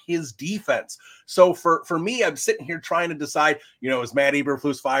beef up his defense. So for me, I'm sitting here trying to decide, is Matt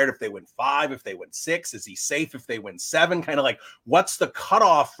Eberflus fired if they win 5, if they win 6? Is he safe if they win 7? Kind of like, what's the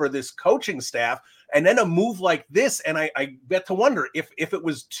cutoff for this coaching staff? And then a move like this, and I get to wonder if it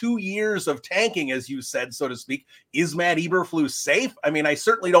was 2 years of tanking, as you said, so to speak, is Matt Eberflus safe? I mean, I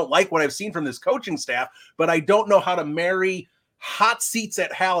certainly don't like what I've seen from this coaching staff, but I don't know how to marry hot seats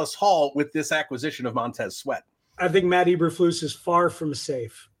at Hallis Hall with this acquisition of Montez Sweat. I think Matt Eberflus is far from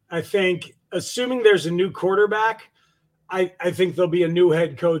safe. I think, assuming there's a new quarterback, I think there'll be a new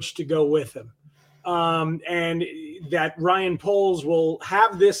head coach to go with him. And that Ryan Poles will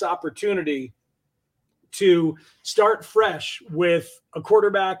have this opportunity to start fresh with a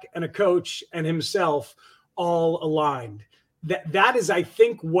quarterback and a coach and himself all aligned. That is, I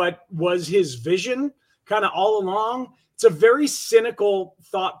think, what was his vision kind of all along. It's a very cynical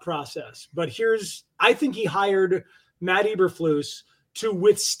thought process, but I think he hired Matt Eberflus to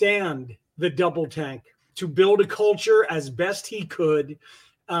withstand the double tank, to build a culture as best he could,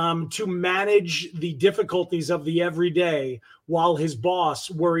 to manage the difficulties of the everyday while his boss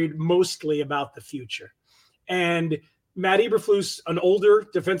worried mostly about the future. And Matt Eberflus, an older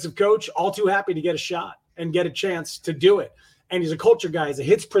defensive coach, all too happy to get a shot and get a chance to do it. And he's a culture guy, he's a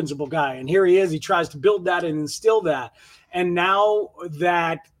hits principle guy. And here he is, he tries to build that and instill that. And now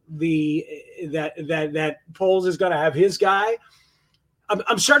that that Poles is going to have his guy,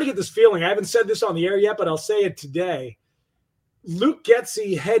 I'm starting to get this feeling. I haven't said this on the air yet, but I'll say it today. Luke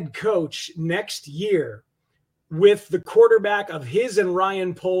Getsy head coach next year with the quarterback of his and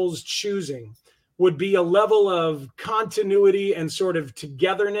Ryan Poles choosing would be a level of continuity and sort of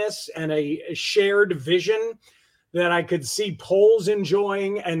togetherness and a shared vision that I could see Poles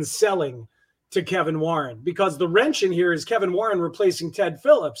enjoying and selling to Kevin Warren, because the wrench in here is Kevin Warren replacing Ted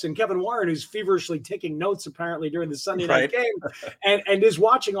Phillips, and Kevin Warren, who's feverishly taking notes apparently during the Sunday night game and is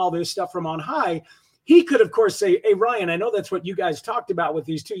watching all this stuff from on high. He could, of course, say, hey, Ryan, I know that's what you guys talked about with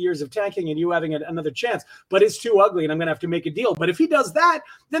these 2 years of tanking and you having another chance, but it's too ugly and I'm going to have to make a deal. But if he does that,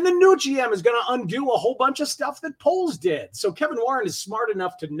 then the new GM is going to undo a whole bunch of stuff that Poles did. So Kevin Warren is smart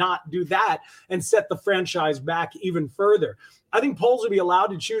enough to not do that and set the franchise back even further. I think Poles will be allowed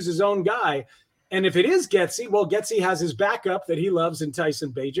to choose his own guy. And if it is Getsy, well, Getsy has his backup that he loves in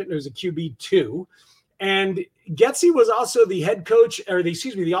Tyson Bagent, who's a QB2. And Getsy was also the head coach,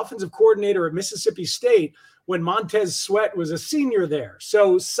 the offensive coordinator at Mississippi State when Montez Sweat was a senior there.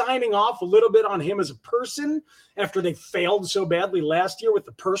 So signing off a little bit on him as a person after they failed so badly last year with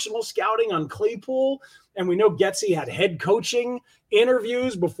the personal scouting on Claypool. And we know Getsy had head coaching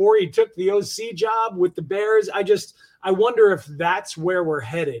interviews before he took the OC job with the Bears. I wonder if that's where we're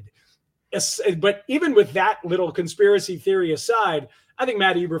headed. But even with that little conspiracy theory aside, I think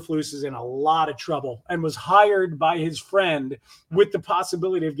Matt Eberflus is in a lot of trouble and was hired by his friend with the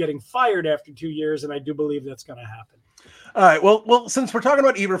possibility of getting fired after 2 years. And I do believe that's going to happen. All right. Well, since we're talking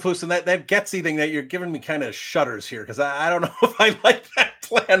about Eberflus and that Getsy thing, that you're giving me kind of shudders here, because I don't know if I like that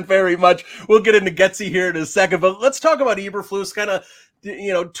plan very much. We'll get into Getsy here in a second, but let's talk about Eberflus, kind of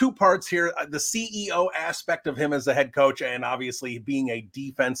two parts here, the CEO aspect of him as a head coach, and obviously being a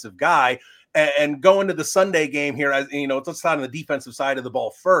defensive guy, and going to the Sunday game here, as let's start on the defensive side of the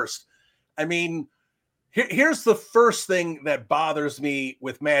ball first. I mean, here's the first thing that bothers me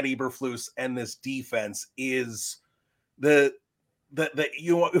with Matt Eberflus and this defense is if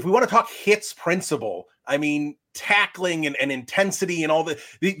we want to talk hits principle, I mean, tackling and intensity and all the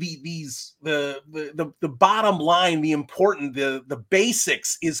bottom line, the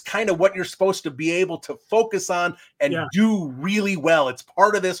basics is kind of what you're supposed to be able to focus on and do really well. It's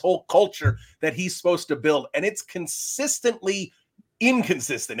part of this whole culture that he's supposed to build, and it's consistently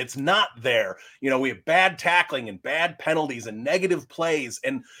inconsistent. It's not there. We have bad tackling and bad penalties and negative plays,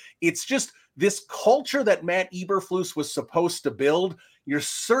 and it's just this culture that Matt Eberflus was supposed to build. You're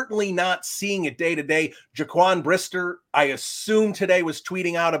certainly not seeing it day to day. Jaquan Brister, I assume today, was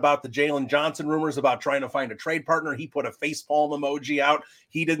tweeting out about the Jalen Johnson rumors about trying to find a trade partner. He put a facepalm emoji out.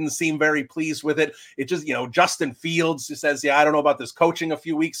 He didn't seem very pleased with it. It just, Justin Fields says, I don't know about this coaching a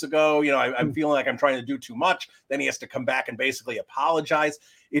few weeks ago. I'm feeling like I'm trying to do too much. Then he has to come back and basically apologize.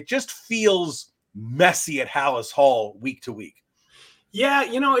 It just feels messy at Hallis Hall week to week. Yeah,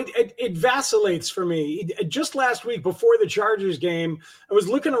 it vacillates for me. Just last week before the Chargers game, I was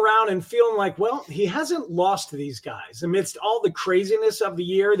looking around and feeling like, well, he hasn't lost to these guys. Amidst all the craziness of the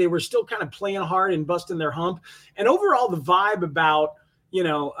year, they were still kind of playing hard and busting their hump. And overall, the vibe about,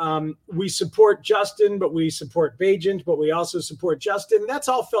 we support Justin, but we support Bajent, but we also support Justin. That's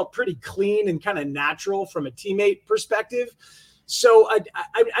all felt pretty clean and kind of natural from a teammate perspective. So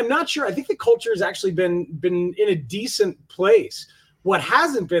I'm not sure. I think the culture has actually been in a decent place. What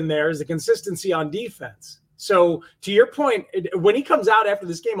hasn't been there is the consistency on defense. So to your point, when he comes out after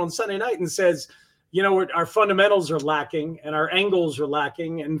this game on Sunday night and says, our fundamentals are lacking and our angles are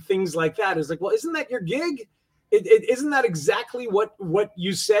lacking and things like that, is like, well, isn't that your gig? Isn't that exactly what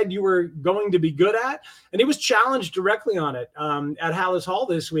you said you were going to be good at? And he was challenged directly on it at Hallis Hall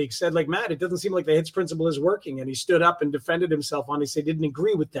this week, said like, Matt, it doesn't seem like the hits principle is working. And he stood up and defended himself on it. He said he didn't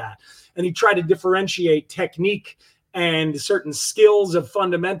agree with that. And he tried to differentiate technique and certain skills of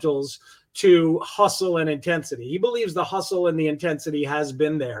fundamentals to hustle and intensity. He believes the hustle and the intensity has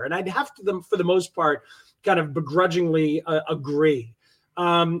been there. And I'd have to, for the most part, kind of begrudgingly agree.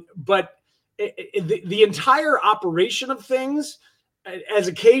 But the entire operation of things has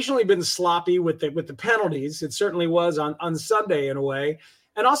occasionally been sloppy with the penalties. It certainly was on Sunday in a way.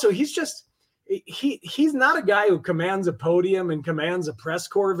 And also he's not a guy who commands a podium and commands a press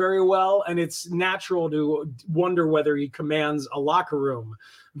corps very well. And it's natural to wonder whether he commands a locker room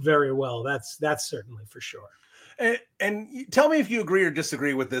very well. That's certainly for sure. And tell me if you agree or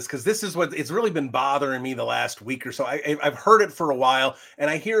disagree with this, because this is what it's really been bothering me the last week or so. I've heard it for a while, and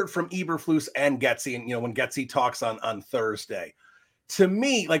I hear it from Eberflus and Getsy, and when Getsy talks on Thursday. To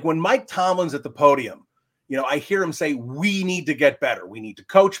me, like when Mike Tomlin's at the podium, I hear him say, we need to get better. We need to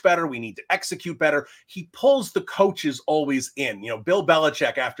coach better. We need to execute better. He pulls the coaches always in. Bill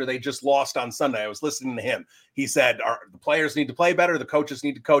Belichick, after they just lost on Sunday, I was listening to him. He said, the players need to play better. The coaches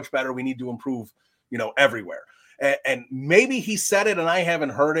need to coach better. We need to improve, everywhere. And maybe he said it and I haven't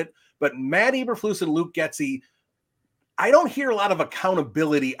heard it, but Matt Eberflus and Luke Getsy, I don't hear a lot of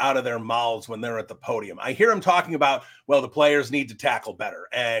accountability out of their mouths when they're at the podium. I hear them talking about, well, the players need to tackle better.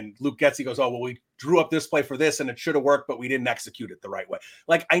 And Luke Getsy goes, oh, well, we drew up this play for this and it should have worked, but we didn't execute it the right way.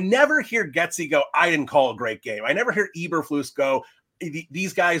 Like, I never hear Getsy go, I didn't call a great game. I never hear Eberflus go,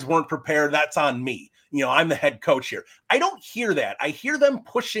 these guys weren't prepared. That's on me. I'm the head coach here. I don't hear that. I hear them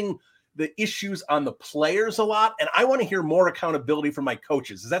pushing the issues on the players a lot, and I want to hear more accountability from my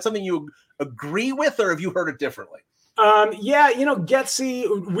coaches. Is that something you agree with, or have you heard it differently?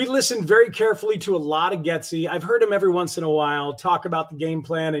 Getsy, we listen very carefully to a lot of Getsy. I've heard him every once in a while talk about the game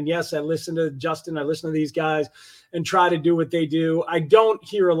plan. And yes, I listen to Justin. I listen to these guys and try to do what they do. I don't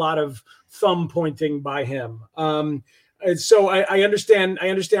hear a lot of thumb pointing by him. And so I understand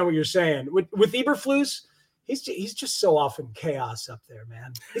what you're saying. With Eberflus, he's just so often chaos up there,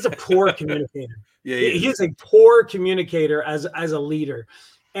 man. He's a poor communicator. He is a poor communicator as a leader.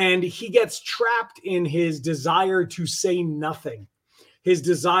 And he gets trapped in his desire to say nothing, his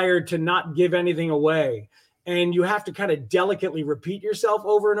desire to not give anything away. And you have to kind of delicately repeat yourself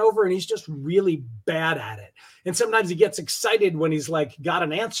over and over. And he's just really bad at it. And sometimes he gets excited when he's like got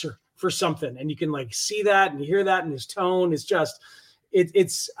an answer for something. And you can like see that and hear that in his tone. It's just,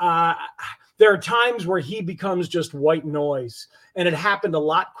 there are times where he becomes just white noise, and it happened a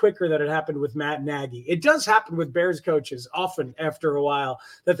lot quicker than it happened with Matt Nagy. It does happen with Bears coaches often after a while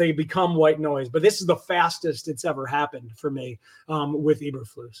that they become white noise, but this is the fastest it's ever happened for me with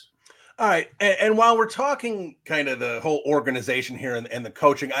Eberflus. All right. And while we're talking kind of the whole organization here and the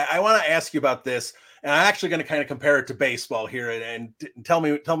coaching, I want to ask you about this. And I'm actually going to kind of compare it to baseball here and tell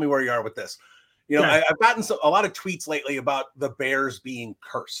me where you are with this. I've gotten a lot of tweets lately about the Bears being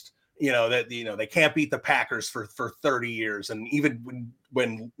cursed. That they can't beat the Packers for 30 years. And even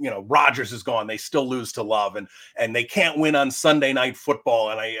when Rodgers is gone, they still lose to Love and they can't win on Sunday Night Football.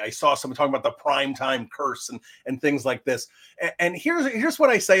 And I saw someone talking about the primetime curse and things like this. And here's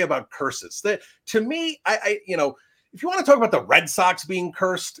what I say about curses. That to me, if you want to talk about the Red Sox being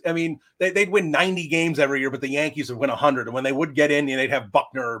cursed, I mean, they'd win 90 games every year, but the Yankees would win 100. And when they would get in, they'd have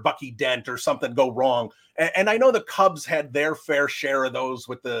Buckner or Bucky Dent or something go wrong. And I know the Cubs had their fair share of those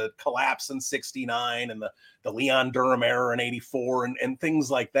with the collapse in 69 and the Leon Durham era in 84 and things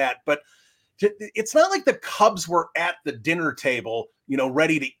like that. But it's not like the Cubs were at the dinner table,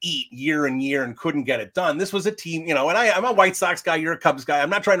 ready to eat year and year and couldn't get it done. This was a team, and I'm a White Sox guy, you're a Cubs guy. I'm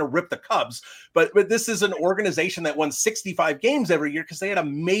not trying to rip the Cubs, but this is an organization that won 65 games every year because they had a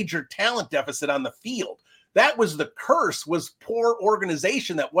major talent deficit on the field. That was the curse, was poor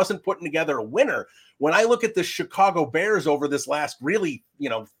organization that wasn't putting together a winner. When I look at the Chicago Bears over this last really,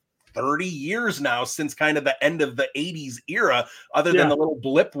 30 years now since kind of the end of the 80s era, other than the little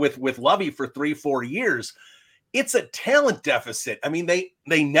blip with Lovey for 3-4 years, it's a talent deficit. I mean, they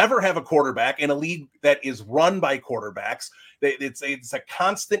never have a quarterback in a league that is run by quarterbacks. It's a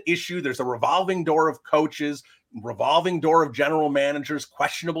constant issue. There's a revolving door of coaches, revolving door of general managers.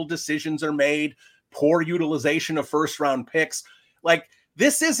 Questionable decisions are made, poor utilization of first-round picks. Like,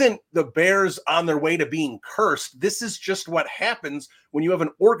 this isn't the Bears on their way to being cursed. This is just what happens when you have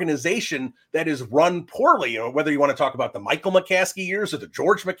an organization that is run poorly, or whether you want to talk about the Michael McCaskey years or the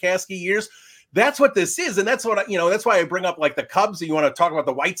George McCaskey years. That's what this is. And that's what, that's why I bring up like the Cubs. You want to talk about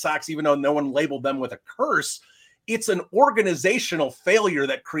the White Sox, even though no one labeled them with a curse. It's an organizational failure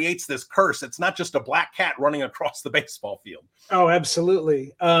that creates this curse. It's not just a black cat running across the baseball field. Oh,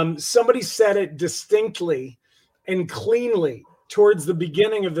 absolutely. Somebody said it distinctly and cleanly towards the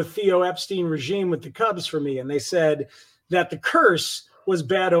beginning of the Theo Epstein regime with the Cubs for me. And they said that the curse was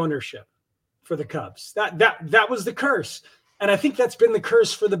bad ownership for the Cubs. That was the curse. And I think that's been the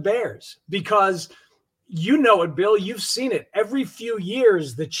curse for the Bears because it, Bill, you've seen it every few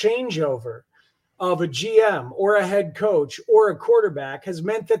years. The changeover of a GM or a head coach or a quarterback has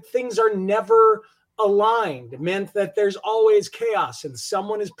meant that things are never aligned. It meant that there's always chaos and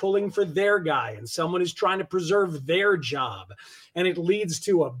someone is pulling for their guy and someone is trying to preserve their job. And it leads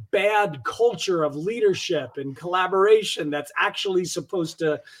to a bad culture of leadership and collaboration that's actually supposed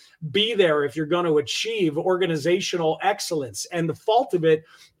to be there if you're going to achieve organizational excellence. And the fault of it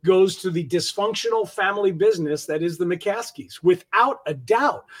goes to the dysfunctional family business that is the McCaskeys, without a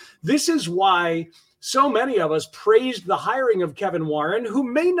doubt. This is why so many of us praised the hiring of Kevin Warren, who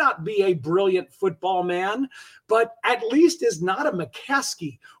may not be a brilliant football man, but at least is not a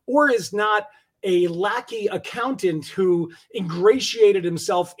McCaskey or is not a lackey accountant who ingratiated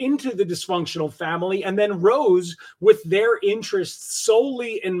himself into the dysfunctional family and then rose with their interests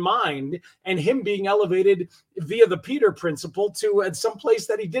solely in mind, and him being elevated via the Peter principle to some place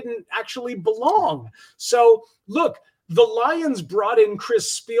that he didn't actually belong. So look, the Lions brought in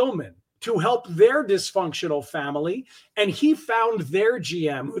Chris Spielman to help their dysfunctional family, and he found their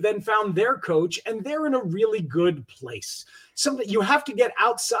GM, who then found their coach, and they're in a really good place. Something you have to get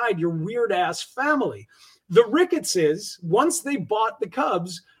outside your weird ass family. The Rickettses, once they bought the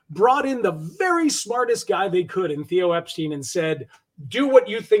Cubs, brought in the very smartest guy they could in Theo Epstein and said, do what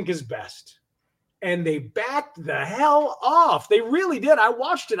you think is best. And they backed the hell off. They really did. I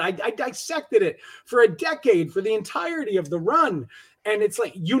watched it. I dissected it for a decade, for the entirety of the run. And it's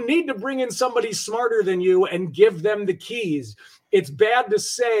like, you need to bring in somebody smarter than you and give them the keys. It's bad to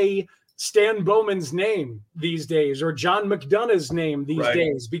say Stan Bowman's name these days or John McDonough's name these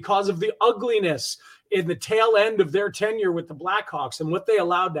days because of the ugliness in the tail end of their tenure with the Blackhawks and what they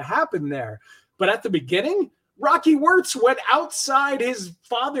allowed to happen there. But at the beginning, Rocky Wirtz went outside his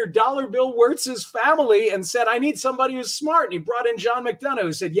father, Dollar Bill Wirtz's family, and said, I need somebody who's smart. And he brought in John McDonough,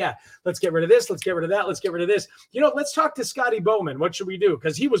 who said, yeah, let's get rid of this. Let's get rid of that. Let's get rid of this. Let's talk to Scotty Bowman. What should we do?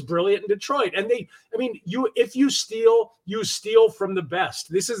 Because he was brilliant in Detroit. And if you steal, you steal from the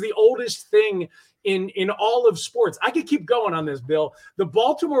best. This is the oldest thing in all of sports. I could keep going on this, Bill. The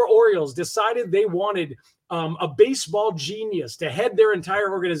Baltimore Orioles decided they wanted a baseball genius to head their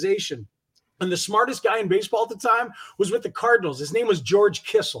entire organization. And the smartest guy in baseball at the time was with the Cardinals. His name was George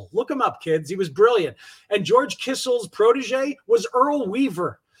Kissel. Look him up, kids. He was brilliant. And George Kissel's protege was Earl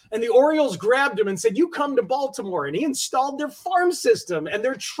Weaver. And the Orioles grabbed him and said, you come to Baltimore. And he installed their farm system and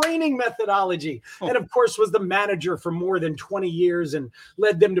their training methodology. And of course was the manager for more than 20 years and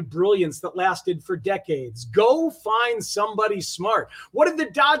led them to brilliance that lasted for decades. Go find somebody smart. What did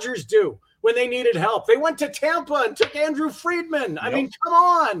the Dodgers do when they needed help? They went to Tampa and took Andrew Friedman. I mean, come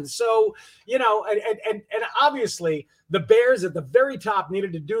on. So, and obviously the Bears at the very top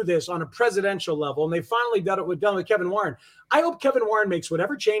needed to do this on a presidential level, and they finally done with Kevin Warren. I hope Kevin Warren makes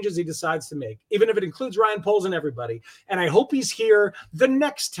whatever changes he decides to make, even if it includes Ryan Poles and everybody. And I hope he's here the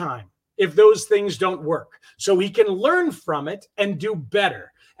next time if those things don't work, so he can learn from it and do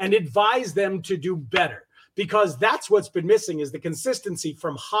better and advise them to do better. Because that's what's been missing is the consistency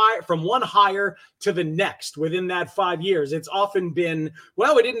from one hire to the next within that 5 years. It's often been,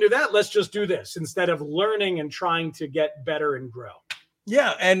 well, we didn't do that, let's just do this, instead of learning and trying to get better and grow.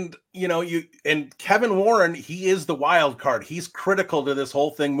 Yeah, and and Kevin Warren, he is the wild card. He's critical to this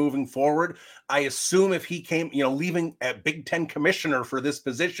whole thing moving forward. I assume if he came, leaving a Big Ten commissioner for this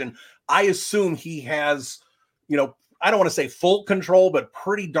position, I assume he has, I don't want to say full control, but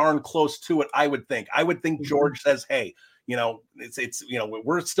pretty darn close to it. I would think George says, hey, it's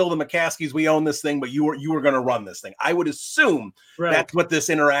we're still the McCaskies. We own this thing, but you were going to run this thing. I would assume that's what this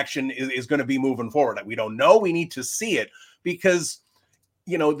interaction is going to be moving forward. We don't know. We need to see it because,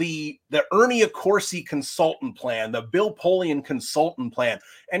 the Ernie Accorsi consultant plan, the Bill Polian consultant plan.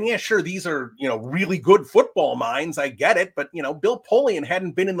 And yeah, sure, these are, really good football minds. I get it. But, Bill Polian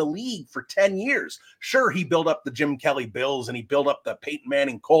hadn't been in the league for 10 years. Sure, he built up the Jim Kelly Bills and he built up the Peyton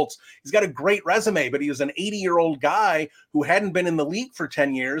Manning Colts. He's got a great resume, but he was an 80-year-old guy who hadn't been in the league for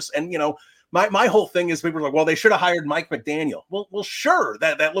 10 years. And, my whole thing is people are like, well, they should have hired Mike McDaniel. Well, sure,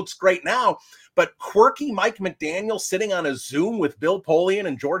 that looks great now. But quirky Mike McDaniel sitting on a Zoom with Bill Polian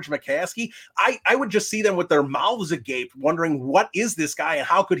and George McCaskey, I would just see them with their mouths agape, wondering, what is this guy and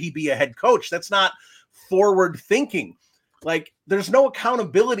how could he be a head coach? That's not forward thinking. Like, there's no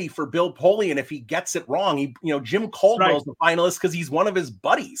accountability for Bill Polian if he gets it wrong. Jim Caldwell's the finalist because he's one of his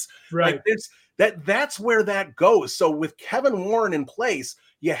buddies. Right. Like, that's where that goes. So with Kevin Warren in place,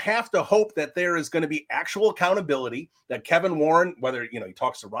 you have to hope that there is going to be actual accountability, that Kevin Warren, whether, he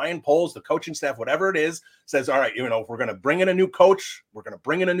talks to Ryan Poles, the coaching staff, whatever it is, says, all right, if we're going to bring in a new coach, we're going to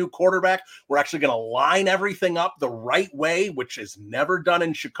bring in a new quarterback, we're actually going to line everything up the right way, which is never done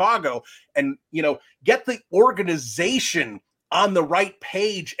in Chicago, and, get the organization on the right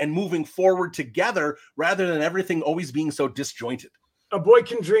page and moving forward together rather than everything always being so disjointed. A boy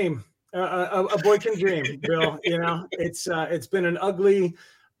can dream. A boy can dream, Bill. It's been an ugly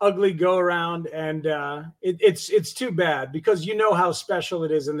go around, and it's too bad because how special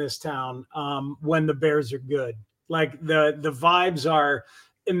it is in this town when the Bears are good. Like the vibes are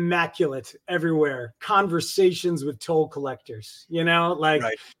immaculate everywhere. Conversations with toll collectors,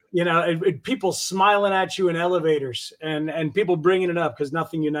 people smiling at you in elevators and people bringing it up because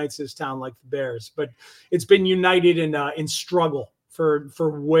nothing unites this town like the Bears. But it's been united in struggle for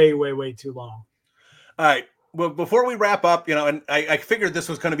way, way, way too long. All right. Well, before we wrap up, and I figured this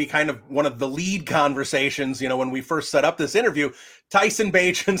was going to be kind of one of the lead conversations, when we first set up this interview, Tyson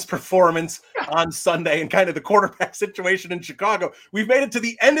Bagent's performance on Sunday and kind of the quarterback situation in Chicago. We've made it to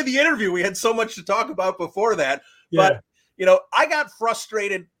the end of the interview. We had so much to talk about before that, but I got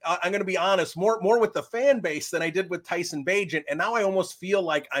frustrated. I'm going to be honest, more with the fan base than I did with Tyson Bagent. And now I almost feel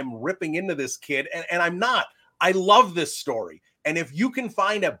like I'm ripping into this kid, and I'm not. I love this story. And if you can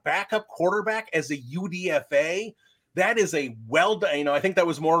find a backup quarterback as a UDFA, that is a well done. I think that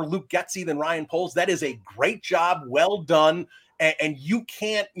was more Luke Getsy than Ryan Poles. That is a great job. Well done. And you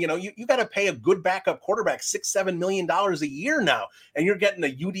can't, you got to pay a good backup quarterback $6-7 million a year now. And you're getting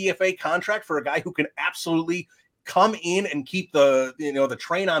a UDFA contract for a guy who can absolutely come in and keep the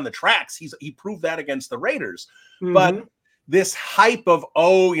train on the tracks. He proved that against the Raiders. Mm-hmm. But this hype of,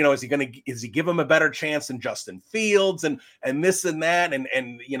 is he give him a better chance than Justin Fields and this and that,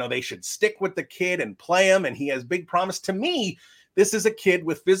 and they should stick with the kid and play him, and he has big promise. To me, this is a kid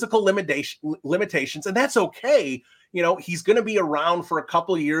with physical limitations, and that's okay. He's going to be around for a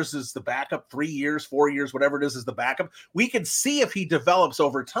couple of years as the backup, 3 years, 4 years, whatever it is as the backup. We could see if he develops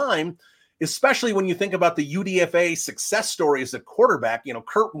over time, especially when you think about the UDFA success stories at quarterback.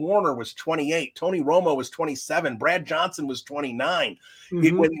 Kurt Warner was 28, Tony Romo was 27, Brad Johnson was 29.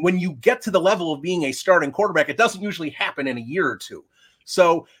 Mm-hmm. When you get to the level of being a starting quarterback, it doesn't usually happen in a year or two.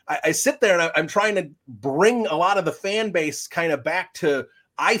 So I sit there and I'm trying to bring a lot of the fan base kind of back to,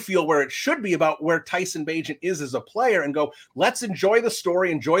 I feel, where it should be about where Tyson Bagent is as a player, and go, let's enjoy the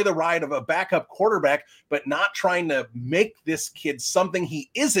story, enjoy the ride of a backup quarterback, but not trying to make this kid something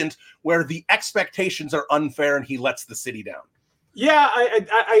he isn't, where the expectations are unfair and he lets the city down. Yeah,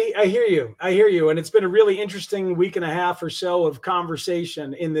 I hear you. I hear you. And it's been a really interesting week and a half or so of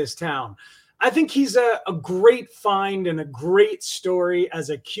conversation in this town. I think he's a great find and a great story as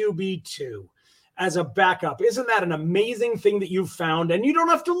a QB2, as a backup. Isn't that an amazing thing that you've found? And you don't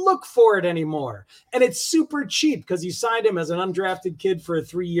have to look for it anymore. And it's super cheap because you signed him as an undrafted kid for a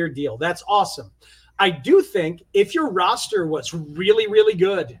 3-year deal. That's awesome. I do think if your roster was really, really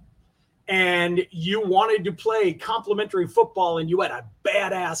good, and you wanted to play complementary football and you had a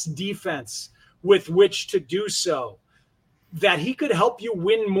badass defense with which to do so, that he could help you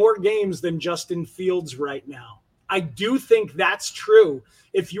win more games than Justin Fields right now. I do think that's true.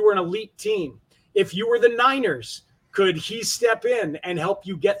 If you were an elite team, if you were the Niners, could he step in and help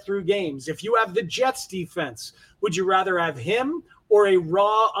you get through games? If you have the Jets defense, would you rather have him or a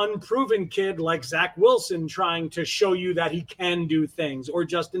raw, unproven kid like Zach Wilson trying to show you that he can do things, or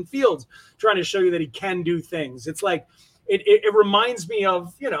Justin Fields trying to show you that he can do things? It's like, it reminds me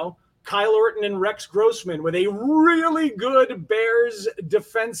of, Kyle Orton and Rex Grossman with a really good Bears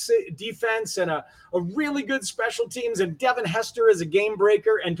defense and a really good special teams, and Devin Hester is a game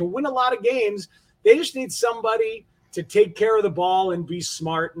breaker. And to win a lot of games, they just need somebody to take care of the ball and be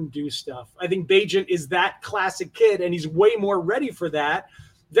smart and do stuff. I think Bagent is that classic kid, and he's way more ready for that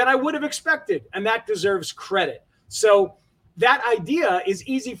than I would have expected, and that deserves credit. So that idea is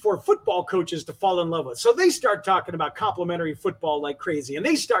easy for football coaches to fall in love with. So they start talking about complementary football like crazy, and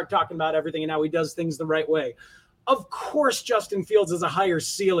they start talking about everything and how he does things the right way. Of course, Justin Fields is a higher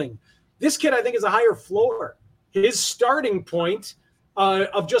ceiling. This kid, I think, is a higher floor. His starting point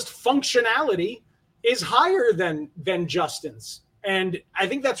of just functionality is higher than Justin's. And I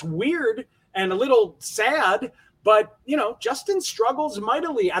think that's weird and a little sad, but Justin struggles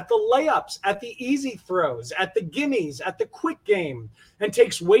mightily at the layups, at the easy throws, at the gimmies, at the quick game, and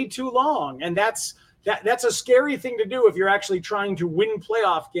takes way too long. And that's a scary thing to do if you're actually trying to win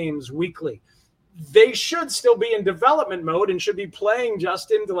playoff games weekly. They should still be in development mode and should be playing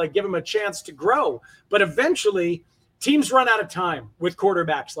Justin to give him a chance to grow. But eventually, teams run out of time with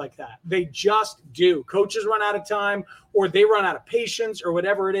quarterbacks like that. They just do. Coaches run out of time, or they run out of patience, or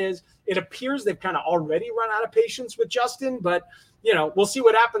whatever it is. It appears they've kind of already run out of patience with Justin, but we'll see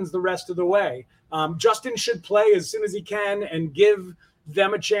what happens the rest of the way. Justin should play as soon as he can and give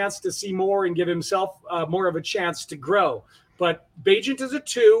them a chance to see more and give himself more of a chance to grow. But Bagent is a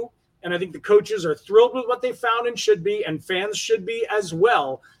 2, and I think the coaches are thrilled with what they found and should be, and fans should be as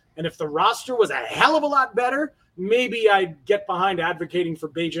well. And if the roster was a hell of a lot better, maybe I'd get behind advocating for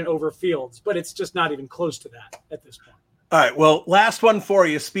Bagent over Fields, but it's just not even close to that at this point. All right, well, last one for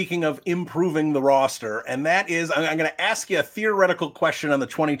you, speaking of improving the roster, and that is, I'm going to ask you a theoretical question on the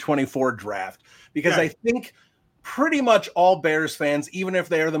 2024 draft, because I think pretty much all Bears fans, even if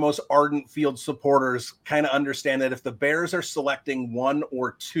they are the most ardent Fields supporters, kind of understand that if the Bears are selecting 1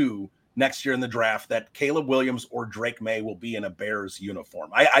 or 2 next year in the draft, that Caleb Williams or Drake May will be in a Bears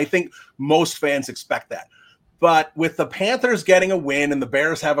uniform. I think most fans expect that. But with the Panthers getting a win and the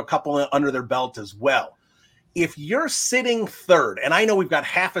Bears have a couple under their belt as well, if you're sitting 3rd, and I know we've got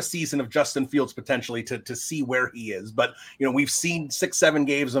half a season of Justin Fields potentially to see where he is, but we've seen 6-7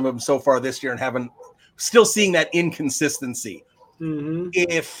 games of him so far this year and still seeing that inconsistency. Mm-hmm.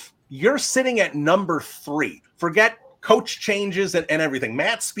 If you're sitting at number 3, forget coach changes and everything.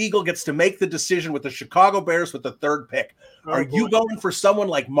 Matt Spiegel gets to make the decision with the Chicago Bears with the 3rd pick. Are you going for someone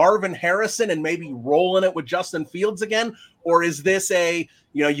like Marvin Harrison and maybe rolling it with Justin Fields again? Or is this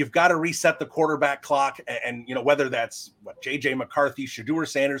you've got to reset the quarterback clock and whether that's J.J. McCarthy, Shedeur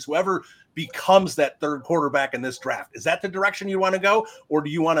Sanders, whoever becomes that 3rd quarterback in this draft? Is that the direction you want to go? Or do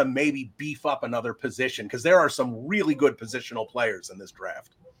you want to maybe beef up another position? Because there are some really good positional players in this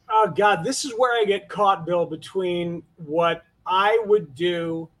draft. Oh, God, this is where I get caught, Bill, between what I would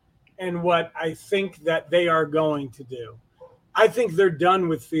do and what I think that they are going to do. I think they're done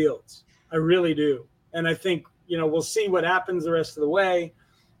with Fields. I really do. And I think, we'll see what happens the rest of the way.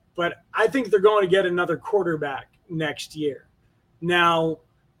 But I think they're going to get another quarterback next year. Now,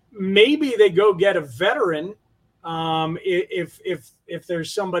 maybe they go get a veteran if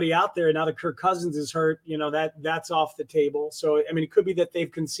there's somebody out there. Now that Kirk Cousins is hurt, that's off the table. So, it could be that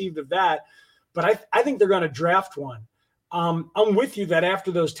they've conceived of that. But I think they're going to draft one. I'm with you that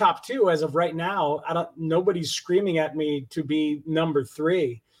after those top 2, as of right now, nobody's screaming at me to be number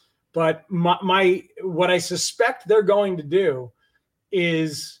 3. But what I suspect they're going to do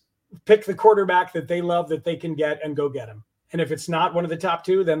is pick the quarterback that they love that they can get and go get him. And if it's not one of the top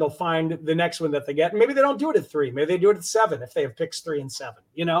two, then they'll find the next one that they get. And maybe they don't do it at 3. Maybe they do it at 7 if they have picks 3 and 7,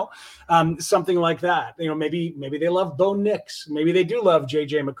 something like that. Maybe they love Bo Nix. Maybe they do love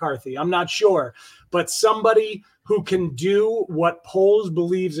JJ McCarthy. I'm not sure. But somebody who can do what Poles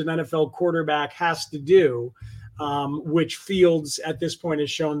believes an NFL quarterback has to do, which Fields at this point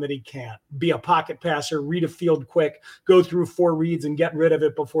has shown that he can't. Be a pocket passer, read a field quick, go through 4 reads and get rid of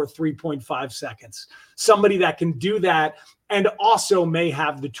it before 3.5 seconds. Somebody that can do that and also may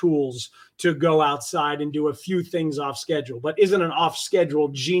have the tools to go outside and do a few things off schedule, but isn't an off schedule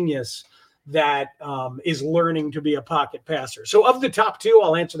genius that is learning to be a pocket passer. So of the top 2,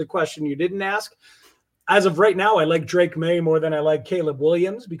 I'll answer the question you didn't ask. As of right now, I like Drake May more than I like Caleb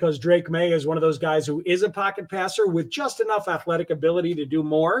Williams, because Drake May is one of those guys who is a pocket passer with just enough athletic ability to do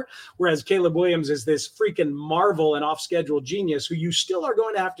more, whereas Caleb Williams is this freaking marvel and off-schedule genius who you still are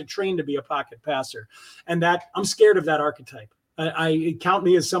going to have to train to be a pocket passer. And that I'm scared of that archetype. I count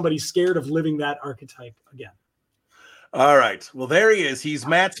me as somebody scared of living that archetype again. All right. Well, there he is. He's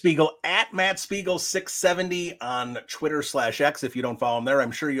Matt Spiegel at Matt Spiegel 670 on Twitter/X. If you don't follow him there,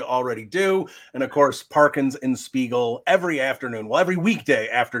 I'm sure you already do. And of course, Parkins and Spiegel every afternoon. Well, every weekday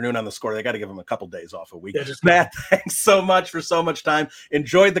afternoon on The Score. They got to give him a couple days off a week. Yeah, Matt, thanks so much for so much time.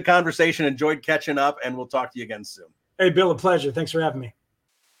 Enjoyed the conversation, enjoyed catching up, and we'll talk to you again soon. Hey, Bill, a pleasure. Thanks for having me.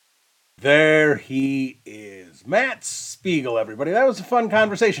 There he is. Matt Spiegel, everybody. That was a fun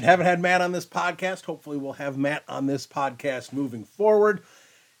conversation. Haven't had Matt on this podcast. Hopefully we'll have Matt on this podcast moving forward.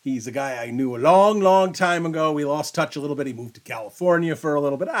 He's a guy I knew a long, long time ago. We lost touch a little bit. He moved to California for a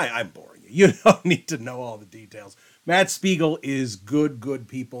little bit. I'm boring you. You don't need to know all the details. Matt Spiegel is good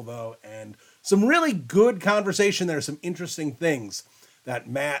people, though, and some really good conversation. There are some interesting things that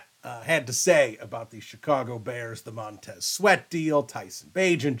Matt had to say about the Chicago Bears, the Montez Sweat deal, Tyson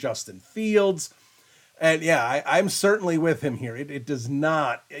Bagent, Justin Fields. And yeah, I'm certainly with him here. It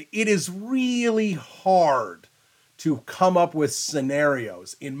is really hard to come up with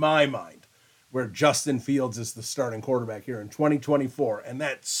scenarios in my mind where Justin Fields is the starting quarterback here in 2024. And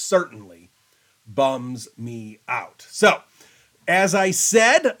that certainly bums me out. So, as I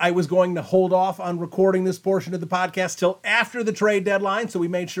said, I was going to hold off on recording this portion of the podcast till after the trade deadline, so we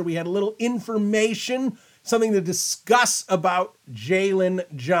made sure we had a little information, something to discuss about Jalen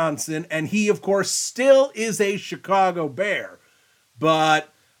Johnson, and he, of course, still is a Chicago Bear,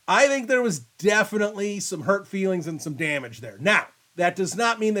 but I think there was definitely some hurt feelings and some damage there. Now, that does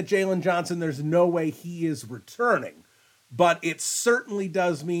not mean that Jalen Johnson, there's no way he is returning, but it certainly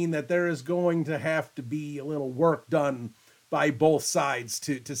does mean that there is going to have to be a little work done by both sides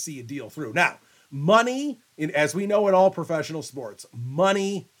to see a deal through. Now, money, as we know in all professional sports,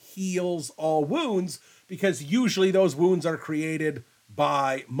 money heals all wounds because usually those wounds are created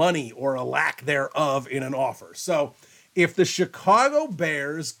by money or a lack thereof in an offer. So if the Chicago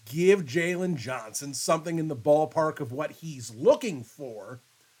Bears give Jalen Johnson something in the ballpark of what he's looking for,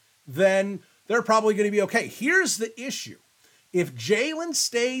 then they're probably going to be okay. Here's the issue. If Jalen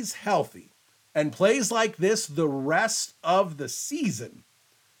stays healthy and plays like this the rest of the season,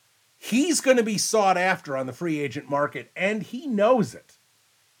 he's going to be sought after on the free agent market, and he knows it.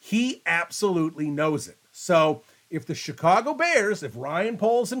 He absolutely knows it. So if the Chicago Bears, if Ryan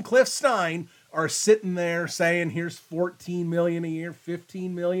Poles and Cliff Stein are sitting there saying, here's $14 million a year,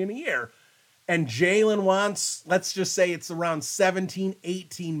 $15 million a year, and Jalen wants, let's just say it's around $17,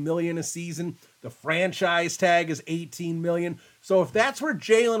 $18 million a season, the franchise tag is $18 million. So if that's where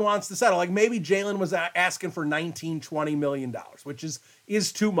Jalen wants to settle, like maybe Jalen was asking for $19, $20 million, which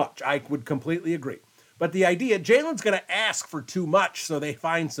is too much. I would completely agree. But the idea, Jalen's going to ask for too much, so they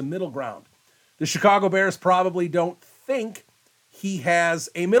find some middle ground. The Chicago Bears probably don't think he has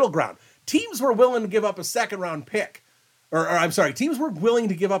a middle ground. Teams were willing to give up a second-round pick. Teams were willing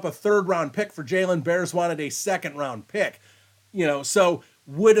to give up a third-round pick for Jalen. Bears wanted a second-round pick. So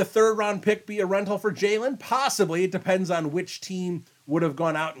would a third-round pick be a rental for Jalen? Possibly. It depends on which team would have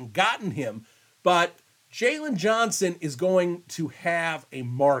gone out and gotten him. But Jalen Johnson is going to have a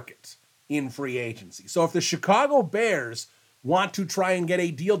market in free agency. So if the Chicago Bears want to try and get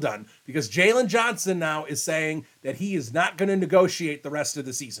a deal done, because Jalen Johnson now is saying that he is not going to negotiate the rest of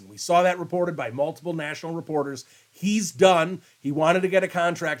the season. We saw that reported by multiple national reporters. He's done. He wanted to get a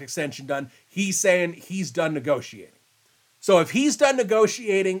contract extension done. He's saying he's done negotiating. So if he's done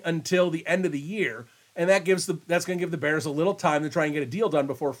negotiating until the end of the year, and that's going to give the Bears a little time to try and get a deal done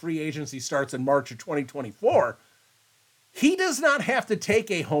before free agency starts in March of 2024, he does not have to take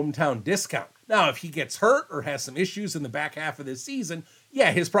a hometown discount. Now, if he gets hurt or has some issues in the back half of this season,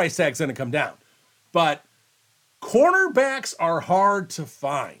 yeah, his price tag's going to come down. But cornerbacks are hard to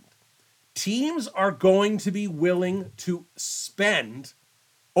find. teams are going to be willing to overspend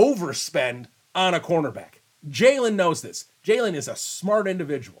on a cornerback. Jalen knows this. Jalen is a smart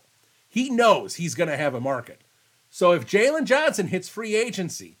individual. He knows he's going to have a market. So if Jalen Johnson hits free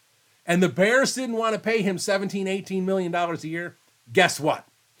agency and the Bears didn't want to pay him $17, $18 million a year, guess what?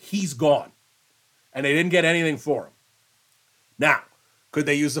 He's gone. And they didn't get anything for him. Now, could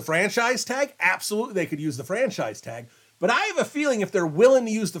they use the franchise tag? Absolutely, they could use the franchise tag. But I have a feeling if they're willing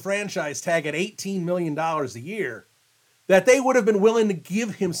to use the franchise tag at $18 million a year, that they would have been willing to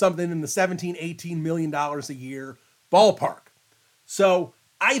give him something in the $17, $18 million a year ballpark. So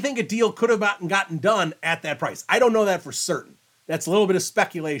I think a deal could have gotten done at that price. I don't know that for certain. That's a little bit of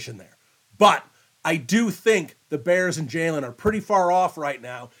speculation there. But I do think the Bears and Jalen are pretty far off right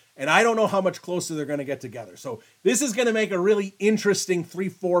now, and I don't know how much closer they're going to get together. So this is going to make a really interesting 3,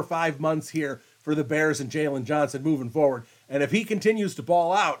 4, 5 months here for the Bears and Jalen Johnson moving forward. And if he continues to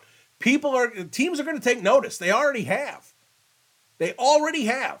ball out, teams are going to take notice. They already have.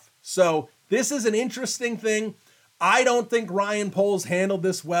 So this is an interesting thing. I don't think Ryan Poles handled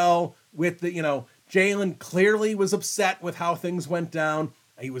this well with Jalen clearly was upset with how things went down.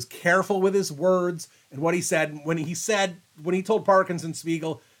 He was careful with his words and what he said. When he told Parkinson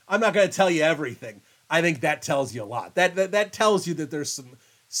Spiegel, I'm not going to tell you everything. I think that tells you a lot. That tells you that there's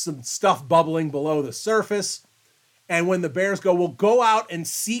some stuff bubbling below the surface. And when the Bears we'll go out and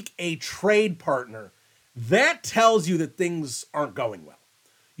seek a trade partner, that tells you that things aren't going well.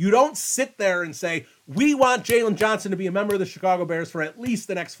 You don't sit there and say, we want Jalen Johnson to be a member of the Chicago Bears for at least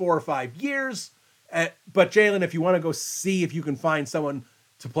the next 4 or 5 years. But Jalen, if you want to go see if you can find someone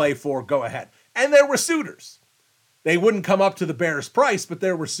to play for, go ahead. And there were suitors. They wouldn't come up to the Bears' price, but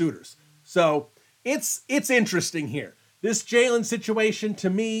there were suitors. So it's interesting here. This Jalen situation, to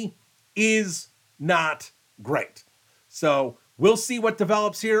me, is not great. So we'll see what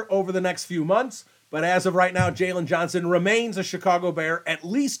develops here over the next few months. But as of right now, Jalen Johnson remains a Chicago Bear, at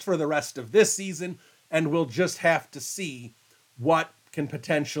least for the rest of this season, and we'll just have to see what can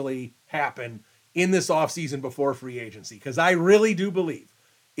potentially happen in this offseason before free agency. Because I really do believe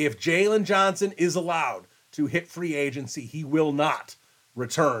if Jalen Johnson is allowed to hit free agency, he will not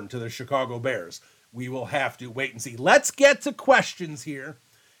return to the Chicago Bears. We will have to wait and see. Let's get to questions here,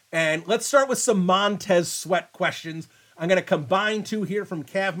 and let's start with some Montez Sweat questions. I'm going to combine two here from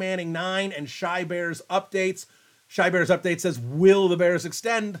Cav Manning 9 and Shy Bears Updates. Shy Bears Update says, will the Bears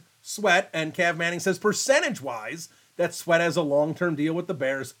extend Sweat? And Cav Manning says, percentage-wise, that Sweat has a long-term deal with the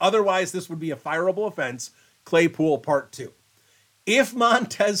Bears. Otherwise, this would be a fireable offense. Claypool Part 2. If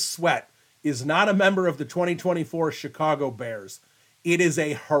Montez Sweat is not a member of the 2024 Chicago Bears, it is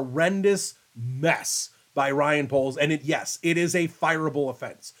a horrendous mess by Ryan Poles. And it is a fireable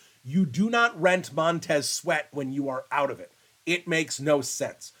offense. You do not rent Montez Sweat when you are out of it. It makes no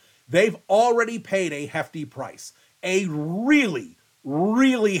sense. They've already paid a hefty price, a really,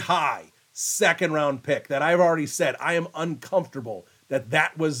 really high second-round pick that I've already said I am uncomfortable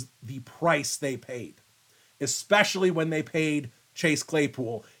that was the price they paid, especially when they paid Chase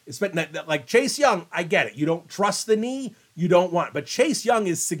Claypool. Like Chase Young, I get it. You don't trust the knee, you don't want, but Chase Young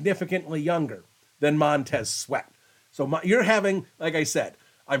is significantly younger than Montez Sweat. So you're having, like I said,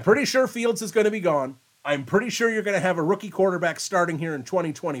 I'm pretty sure Fields is going to be gone. I'm pretty sure you're going to have a rookie quarterback starting here in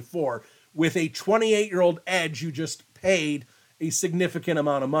 2024 with a 28-year-old edge you just paid a significant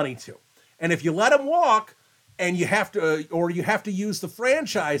amount of money to. And if you let him walk and you have to use the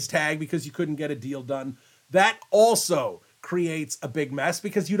franchise tag because you couldn't get a deal done, that also creates a big mess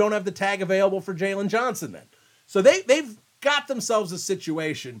because you don't have the tag available for Jalen Johnson then. So they've got themselves a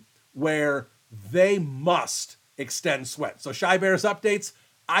situation where they must extend Sweat. So Shy Bears Updates,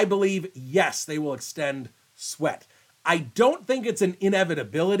 I believe, yes, they will extend Sweat. I don't think it's an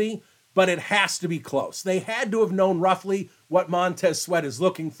inevitability, but it has to be close. They had to have known roughly what Montez Sweat is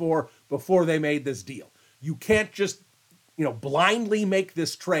looking for before they made this deal. You can't just, blindly make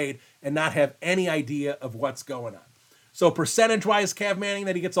this trade and not have any idea of what's going on. So percentage-wise, Cav Manning,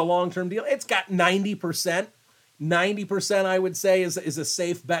 that he gets a long-term deal, it's got 90%. 90%, I would say, is a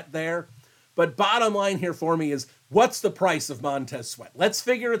safe bet there. But bottom line here for me is, what's the price of Montez Sweat? Let's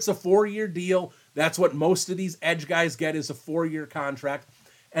figure it's a 4-year deal. That's what most of these edge guys get, is a 4-year contract.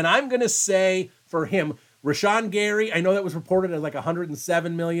 And I'm going to say for him, Rashawn Gary, I know that was reported as like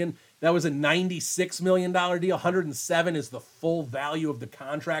 $107 million. That was a $96 million deal. $107 is the full value of the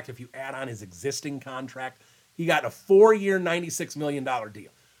contract if you add on his existing contract. He got a 4-year, $96 million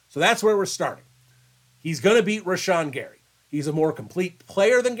deal. So that's where we're starting. He's going to beat Rashawn Gary. He's a more complete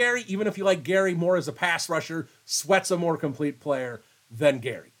player than Gary. Even if you like Gary more as a pass rusher, Sweat's a more complete player than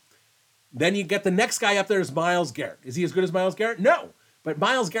Gary. Then you get the next guy up there is Myles Garrett. Is he as good as Myles Garrett? No. But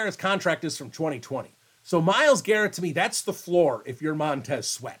Myles Garrett's contract is from 2020. So Myles Garrett, to me, that's the floor if you're Montez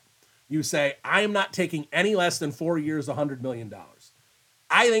Sweat. You say, I am not taking any less than 4 years, $100 million.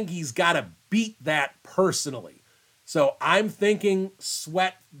 I think he's got to beat that personally. So I'm thinking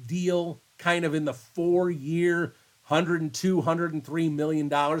Sweat deal kind of in the 4-year, $102, $103 million.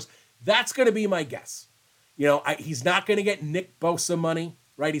 That's going to be my guess. You know, he's not going to get Nick Bosa money,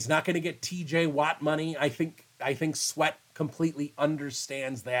 right? He's not going to get TJ Watt money. I think Sweat completely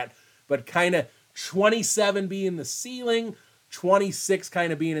understands that, but kind of 27 being the ceiling, 26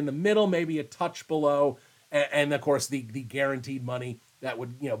 kind of being in the middle, maybe a touch below, and of course the guaranteed money that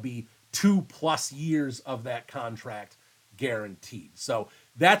would, you know, be 2+ years of that contract guaranteed. So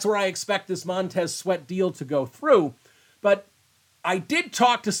that's where I expect this Montez Sweat deal to go through. But I did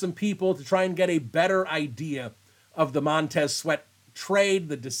talk to some people to try and get a better idea of the Montez Sweat trade,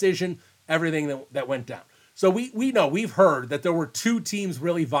 the decision, everything that went down. So we've heard that there were 2 teams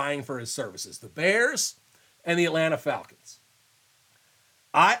really vying for his services, the Bears and the Atlanta Falcons.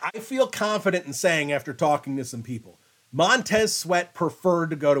 I feel confident in saying, after talking to some people, Montez Sweat preferred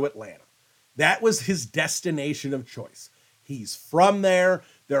to go to Atlanta. That was his destination of choice. He's from there.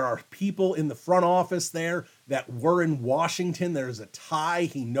 There are people in the front office there that were in Washington. There's a tie.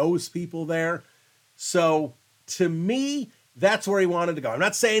 He knows people there. So to me, that's where he wanted to go. I'm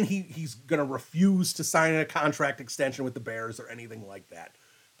not saying he's going to refuse to sign a contract extension with the Bears or anything like that.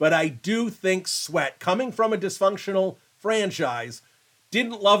 But I do think Sweat, coming from a dysfunctional franchise,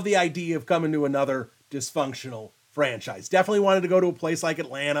 didn't love the idea of coming to another dysfunctional franchise. Definitely wanted to go to a place like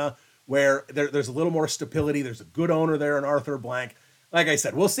Atlanta where there's a little more stability. There's a good owner there in Arthur Blank. Like I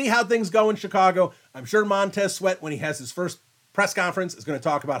said, we'll see how things go in Chicago. I'm sure Montez Sweat, when he has his first press conference, is going to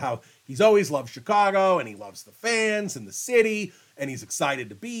talk about how he's always loved Chicago and he loves the fans and the city and he's excited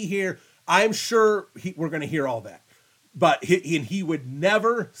to be here. I'm sure we're going to hear all that. But he would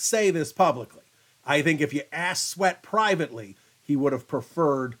never say this publicly. I think if you ask Sweat privately, he would have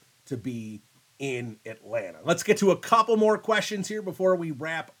preferred to be in Atlanta. Let's get to a couple more questions here before we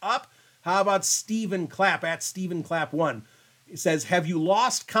wrap up. How about Stephen Clapp at Stephen Clapp 1? He says, have you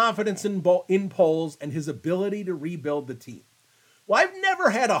lost confidence in Poles and his ability to rebuild the team? Well, I've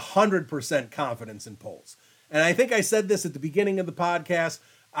never had 100% confidence in Poles. And I think I said this at the beginning of the podcast.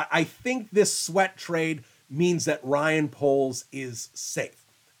 I think this Sweat trade means that Ryan Poles is safe.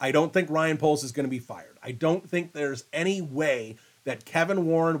 I don't think Ryan Poles is going to be fired. I don't think there's any way that Kevin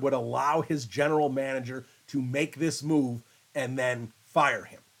Warren would allow his general manager to make this move and then fire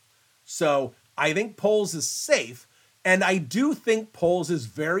him. So I think Poles is safe, and I do think Poles is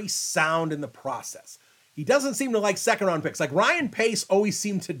very sound in the process. He doesn't seem to like second-round picks. Like Ryan Pace always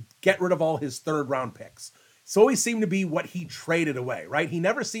seemed to get rid of all his third-round picks. It's always seemed to be what he traded away, right? He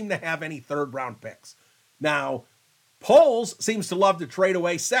never seemed to have any third-round picks. Now, Poles seems to love to trade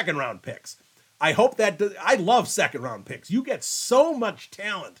away second-round picks. I hope that I love second-round picks. You get so much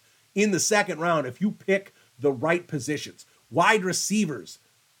talent in the second round if you pick the right positions. Wide receivers,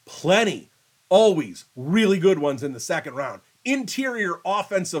 plenty, always really good ones in the second round. Interior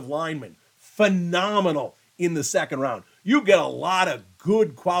offensive linemen, phenomenal in the second round. You get a lot of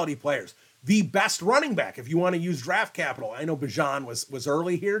good quality players. The best running back, if you want to use draft capital. I know Bijan was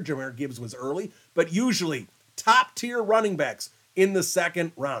early here. Jahmyr Gibbs was early. But usually top-tier running backs in the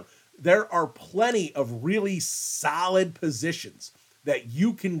second round. There are plenty of really solid positions that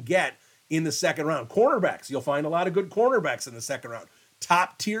you can get in the second round. Cornerbacks, you'll find a lot of good cornerbacks in the second round.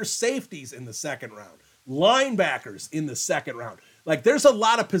 Top-tier safeties in the second round. Linebackers in the second round. Like, there's a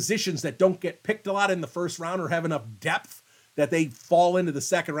lot of positions that don't get picked a lot in the first round or have enough depth that they fall into the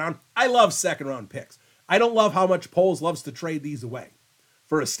second round. I love second-round picks. I don't love how much Poles loves to trade these away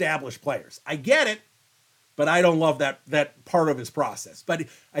for established players. I get it, but I don't love that part of his process. But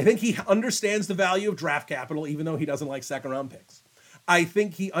I think he understands the value of draft capital, even though he doesn't like second-round picks. I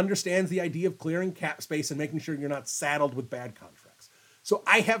think he understands the idea of clearing cap space and making sure you're not saddled with bad contracts. So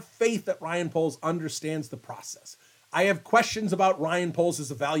I have faith that Ryan Poles understands the process. I have questions about Ryan Poles'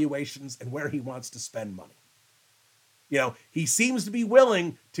 evaluations and where he wants to spend money. You know, he seems to be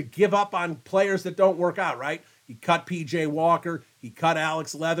willing to give up on players that don't work out, right? He cut P.J. Walker. He cut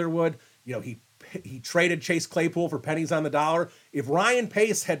Alex Leatherwood. You know, he traded Chase Claypool for pennies on the dollar. If Ryan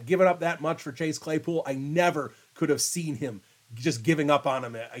Pace had given up that much for Chase Claypool, I never could have seen him just giving up on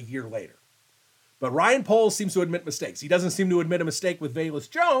him a year later. But Ryan Poles seems to admit mistakes. He doesn't seem to admit a mistake with Velus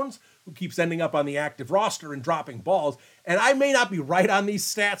Jones, who keeps ending up on the active roster and dropping balls. And I may not be right on these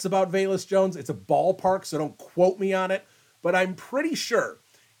stats about Velus Jones. It's a ballpark, so don't quote me on it. But I'm pretty sure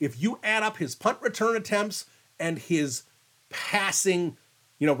if you add up his punt return attempts and his passing,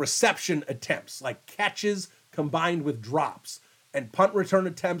 reception attempts, like catches combined with drops, and punt return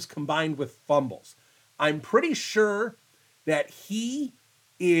attempts combined with fumbles. I'm pretty sure that he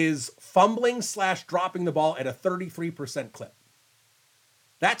is fumbling / dropping the ball at a 33% clip.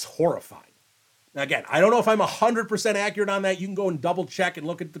 That's horrifying. Now, again, I don't know if I'm 100% accurate on that. You can go and double check and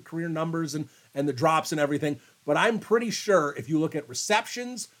look at the career numbers and the drops and everything. But I'm pretty sure if you look at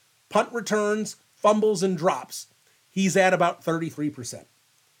receptions, punt returns, fumbles, and drops, he's at about 33%.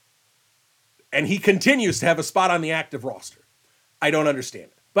 And he continues to have a spot on the active roster. I don't understand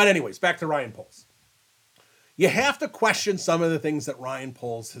it. But anyways, back to Ryan Poles. You have to question some of the things that Ryan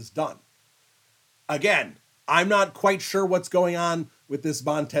Poles has done. Again, I'm not quite sure what's going on with this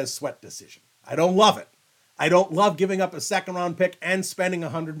Montez Sweat decision. I don't love it. I don't love giving up a second-round pick and spending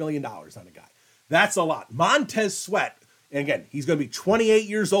 $100 million on a guy. That's a lot. Montez Sweat, and again, he's going to be 28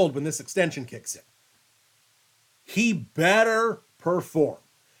 years old when this extension kicks in. He better perform.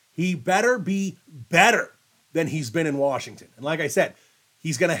 He better be better than he's been in Washington. And like I said,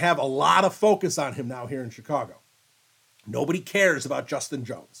 he's going to have a lot of focus on him now here in Chicago. Nobody cares about Justin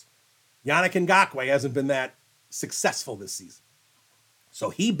Jones. Yannick Ngakoue hasn't been that successful this season. So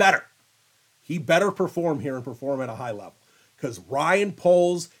he better perform here and perform at a high level because Ryan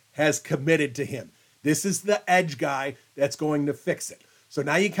Poles has committed to him. This is the edge guy that's going to fix it. So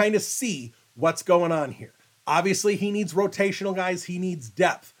now you kind of see what's going on here. Obviously, he needs rotational guys. He needs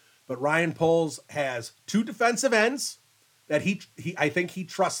depth. But Ryan Poles has 2 defensive ends that I think he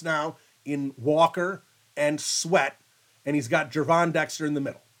trusts now in Walker and Sweat, and he's got Gervon Dexter in the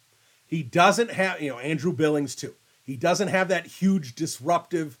middle. He doesn't have, Andrew Billings too. He doesn't have that huge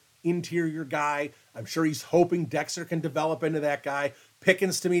disruptive interior guy. I'm sure he's hoping Dexter can develop into that guy.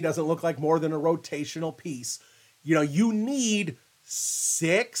 Pickens to me doesn't look like more than a rotational piece. You need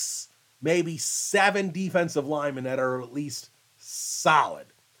 6, maybe 7 defensive linemen that are at least solid.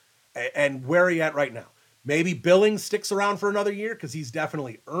 And where are you at right now? Maybe Billings sticks around for another year because he's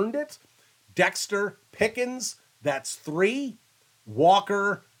definitely earned it. Dexter, Pickens, that's 3.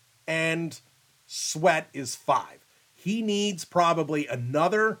 Walker and Sweat is 5. He needs probably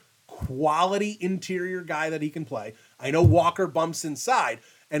another quality interior guy that he can play. I know Walker bumps inside,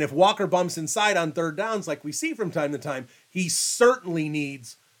 and if Walker bumps inside on third downs like we see from time to time, he certainly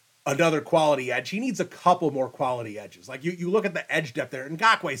needs another quality edge. He needs a couple more quality edges. Like you look at the edge depth there, and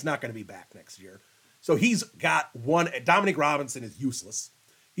Ngakoue's not going to be back next year. So he's got one. Dominic Robinson is useless.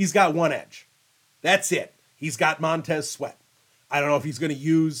 He's got one edge. That's it. He's got Montez Sweat. I don't know if he's going to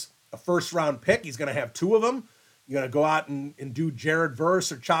use a first-round pick. He's going to have 2 of them. You're going to go out and do Jared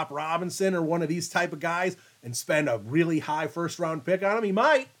Verse or Chop Robinson or one of these type of guys and spend a really high first-round pick on him. He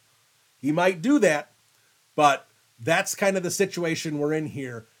might. He might do that. But that's kind of the situation we're in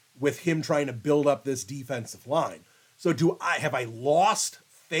here with him trying to build up this defensive line. So have I lost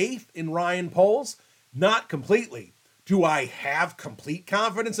faith in Ryan Poles? Not completely. Do I have complete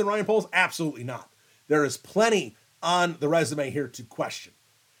confidence in Ryan Poles? Absolutely not. There is plenty on the resume here to question.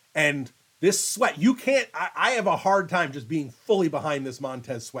 And this Sweat, I have a hard time just being fully behind this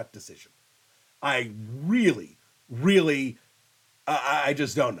Montez Sweat decision. I really, I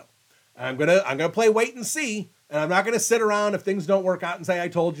just don't know. I'm gonna play wait and see, and I'm not gonna sit around if things don't work out and say I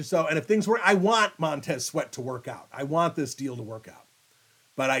told you so. And if things work, I want Montez Sweat to work out. I want this deal to work out,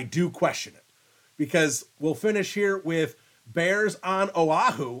 but I do question it because we'll finish here with Bears on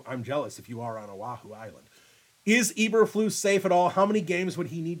Oahu. I'm jealous if you are on Oahu Island. Is Eberflus safe at all? How many games would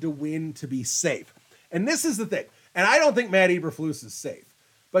he need to win to be safe? And this is the thing. And I don't think Matt Eberflus is safe.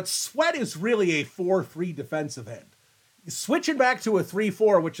 But Sweat is really a 4-3 defensive end. Switching back to a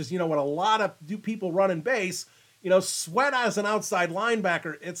 3-4, which is, what a lot of people run in base, Sweat as an outside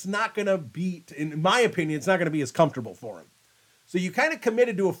linebacker, it's not going to be, in my opinion, it's not going to be as comfortable for him. So you kind of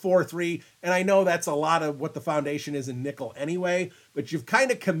committed to a 4-3, and I know that's a lot of what the foundation is in nickel anyway, but you've kind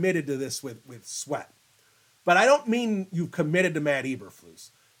of committed to this with Sweat. But I don't mean you've committed to Matt Eberflus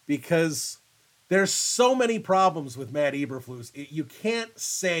because there's so many problems with Matt Eberflus. You can't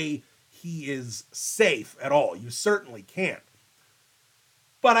say he is safe at all. You certainly can't.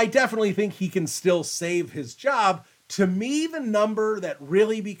 But I definitely think he can still save his job. To me, the number that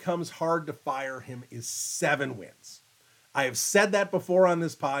really becomes hard to fire him is 7 wins. I have said that before on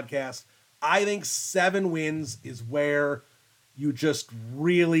this podcast. I think 7 wins is where you just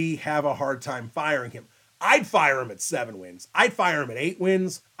really have a hard time firing him. I'd fire him at 7 wins. I'd fire him at 8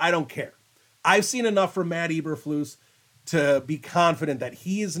 wins. I don't care. I've seen enough from Matt Eberflus to be confident that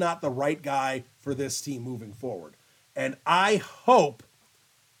he is not the right guy for this team moving forward. And I hope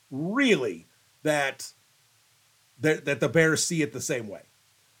really that the Bears see it the same way.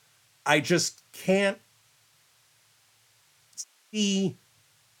 I just can't see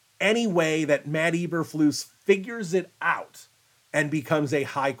any way that Matt Eberflus figures it out and becomes a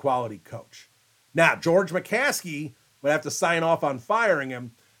high-quality coach. Now, George McCaskey would have to sign off on firing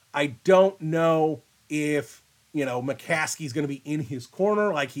him. I don't know if, McCaskey's going to be in his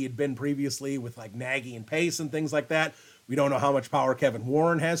corner like he had been previously with like Nagy and Pace and things like that. We don't know how much power Kevin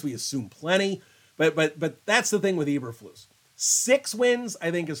Warren has. We assume plenty. But that's the thing with Eberflus. 6 wins,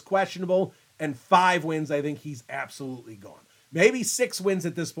 I think, is questionable, and 5 wins, I think he's absolutely gone. Maybe 6 wins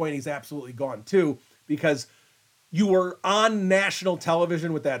at this point, he's absolutely gone too, because you were on national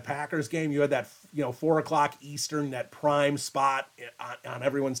television with that Packers game. You had that, 4:00 Eastern, that prime spot on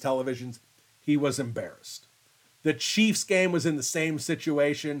everyone's televisions. He was embarrassed. The Chiefs game was in the same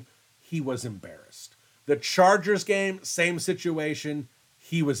situation. He was embarrassed. The Chargers game, same situation.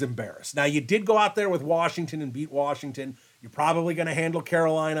 He was embarrassed. Now, you did go out there with Washington and beat Washington. You're probably going to handle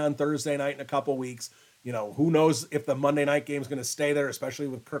Carolina on Thursday night in a couple weeks. Who knows if the Monday night game is going to stay there, especially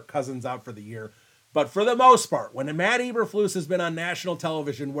with Kirk Cousins out for the year. But for the most part, when Matt Eberflus has been on national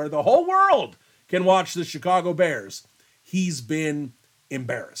television where the whole world can watch the Chicago Bears, he's been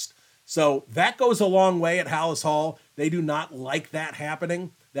embarrassed. So that goes a long way at Hallis Hall. They do not like that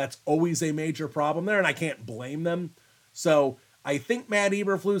happening. That's always a major problem there, and I can't blame them. So I think Matt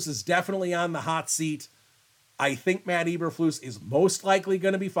Eberflus is definitely on the hot seat. I think Matt Eberflus is most likely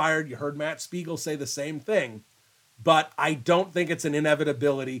going to be fired. You heard Matt Spiegel say the same thing, but I don't think it's an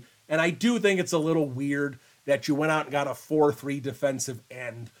inevitability. And I do think it's a little weird that you went out and got a 4-3 defensive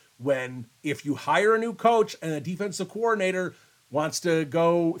end when if you hire a new coach and a defensive coordinator wants to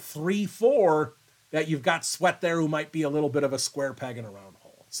go 3-4, that you've got Sweat there who might be a little bit of a square peg in a round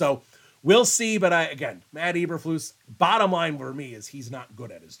hole. So we'll see. But again, Matt Eberflus, bottom line for me is he's not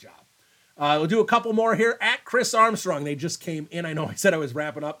good at his job. We'll do a couple more here. At Chris Armstrong, they just came in. I know I said I was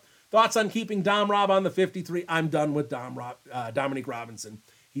wrapping up. Thoughts on keeping Dom Rob on the 53? I'm done with Dominique Robinson.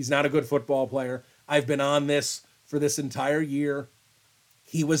 He's not a good football player. I've been on this for this entire year.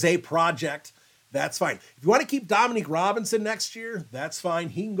 He was a project. That's fine. If you want to keep Dominique Robinson next year, that's fine.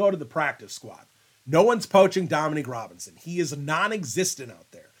 He can go to the practice squad. No one's poaching Dominique Robinson. He is non-existent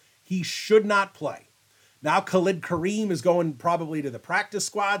out there. He should not play. Now Khalid Kareem is going probably to the practice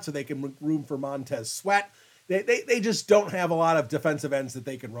squad so they can make room for Montez Sweat. They just don't have a lot of defensive ends that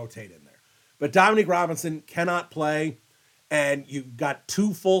they can rotate in there. But Dominique Robinson cannot play, and you've got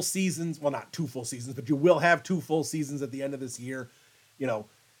 2 full seasons. Well, not 2 full seasons, but you will have 2 full seasons at the end of this year.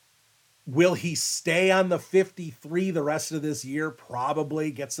 Will he stay on the 53 the rest of this year?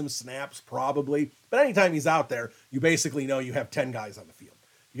 Probably. Get some snaps? Probably. But anytime he's out there, you basically know you have 10 guys on the field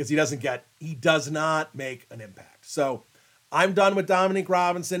because he does not make an impact. So I'm done with Dominique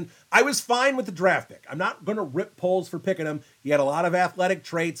Robinson. I was fine with the draft pick. I'm not going to rip Poles for picking him. He had a lot of athletic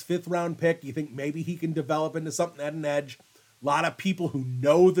traits, 5th round pick. You think maybe he can develop into something at an edge. A lot of people who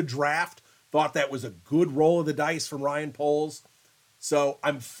know the draft thought that was a good roll of the dice from Ryan Poles. So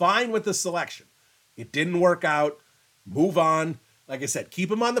I'm fine with the selection. It didn't work out. Move on. Like I said,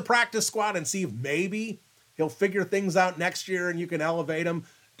 keep him on the practice squad and see if maybe he'll figure things out next year and you can elevate him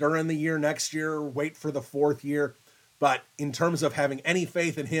during the year next year or wait for the 4th year. But in terms of having any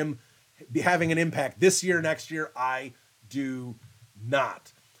faith in him having an impact this year, next year, I do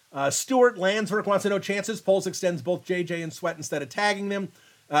not. Stuart Landsberg wants to know chances. Poles extends both JJ and Sweat instead of tagging them.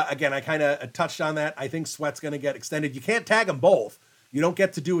 Again, I kind of touched on that. I think Sweat's going to get extended. You can't tag them both. You don't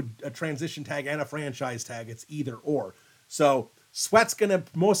get to do a transition tag and a franchise tag. It's either or. So Sweat's going to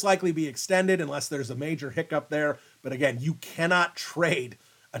most likely be extended unless there's a major hiccup there. But again, you cannot trade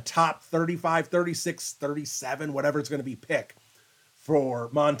a top 35, 36, 37, whatever it's going to be pick for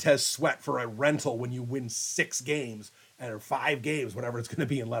Montez Sweat for a rental when you win 6 games or 5 games, whatever it's going to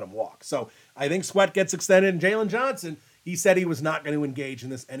be, and let him walk. So I think Sweat gets extended. And Jalen Johnson, he said he was not going to engage in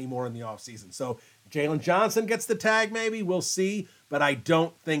this anymore in the offseason. So Jalen Johnson gets the tag maybe. We'll see. But I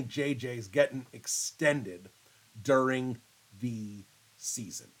don't think JJ's getting extended during the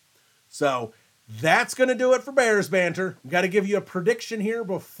season. So that's going to do it for Bears Banter. We've got to give you a prediction here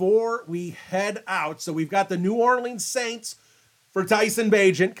before we head out. So we've got the New Orleans Saints for Tyson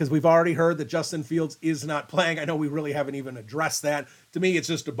Bagent, because we've already heard that Justin Fields is not playing. I know we really haven't even addressed that. To me, it's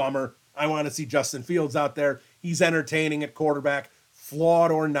just a bummer. I want to see Justin Fields out there. He's entertaining at quarterback,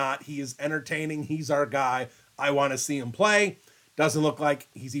 flawed or not. He is entertaining. He's our guy. I want to see him play. Doesn't look like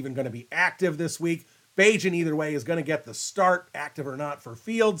he's even going to be active this week. Bagent, either way, is going to get the start, active or not, for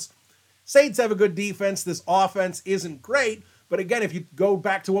Fields. Saints have a good defense. This offense isn't great. But again, if you go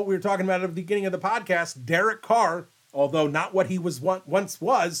back to what we were talking about at the beginning of the podcast, Derek Carr, although not what he once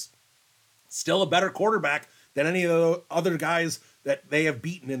was, still a better quarterback than any of the other guys that they have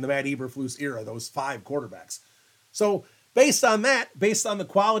beaten in the Matt Eberflus era, those 5 quarterbacks. So based on that, based on the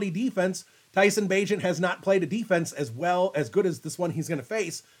quality defense, Tyson Bagent has not played a defense as good as this one he's going to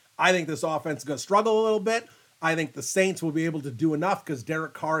face. I think this offense is going to struggle a little bit. I think the Saints will be able to do enough because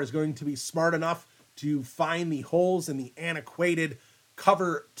Derek Carr is going to be smart enough to find the holes in the antiquated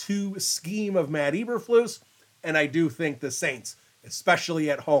cover 2 scheme of Matt Eberflus. And I do think the Saints,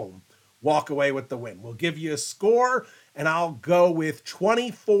 especially at home, walk away with the win. We'll give you a score, and I'll go with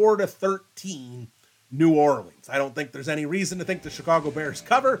 24-13 New Orleans. I don't think there's any reason to think the Chicago Bears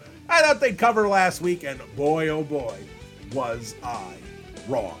cover. I thought they'd cover last week, and boy, oh boy, was I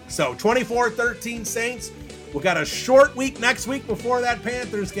wrong. So 24-13 Saints. We've got a short week next week before that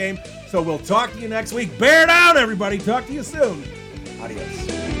Panthers game, so we'll talk to you next week. Bear down, everybody. Talk to you soon. Adios.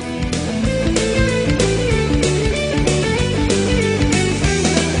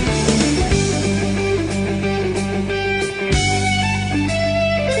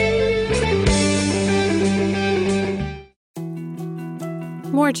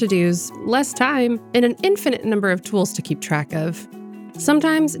 More to-dos, less time, and an infinite number of tools to keep track of.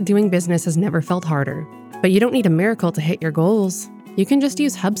 Sometimes doing business has never felt harder, but you don't need a miracle to hit your goals. You can just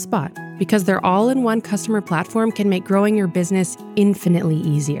use HubSpot, because their all-in-one customer platform can make growing your business infinitely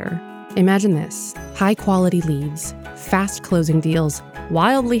easier. Imagine this: high-quality leads, fast closing deals,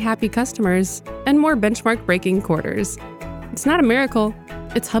 wildly happy customers, and more benchmark-breaking quarters. It's not a miracle,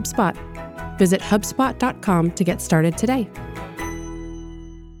 it's HubSpot. Visit HubSpot.com to get started today.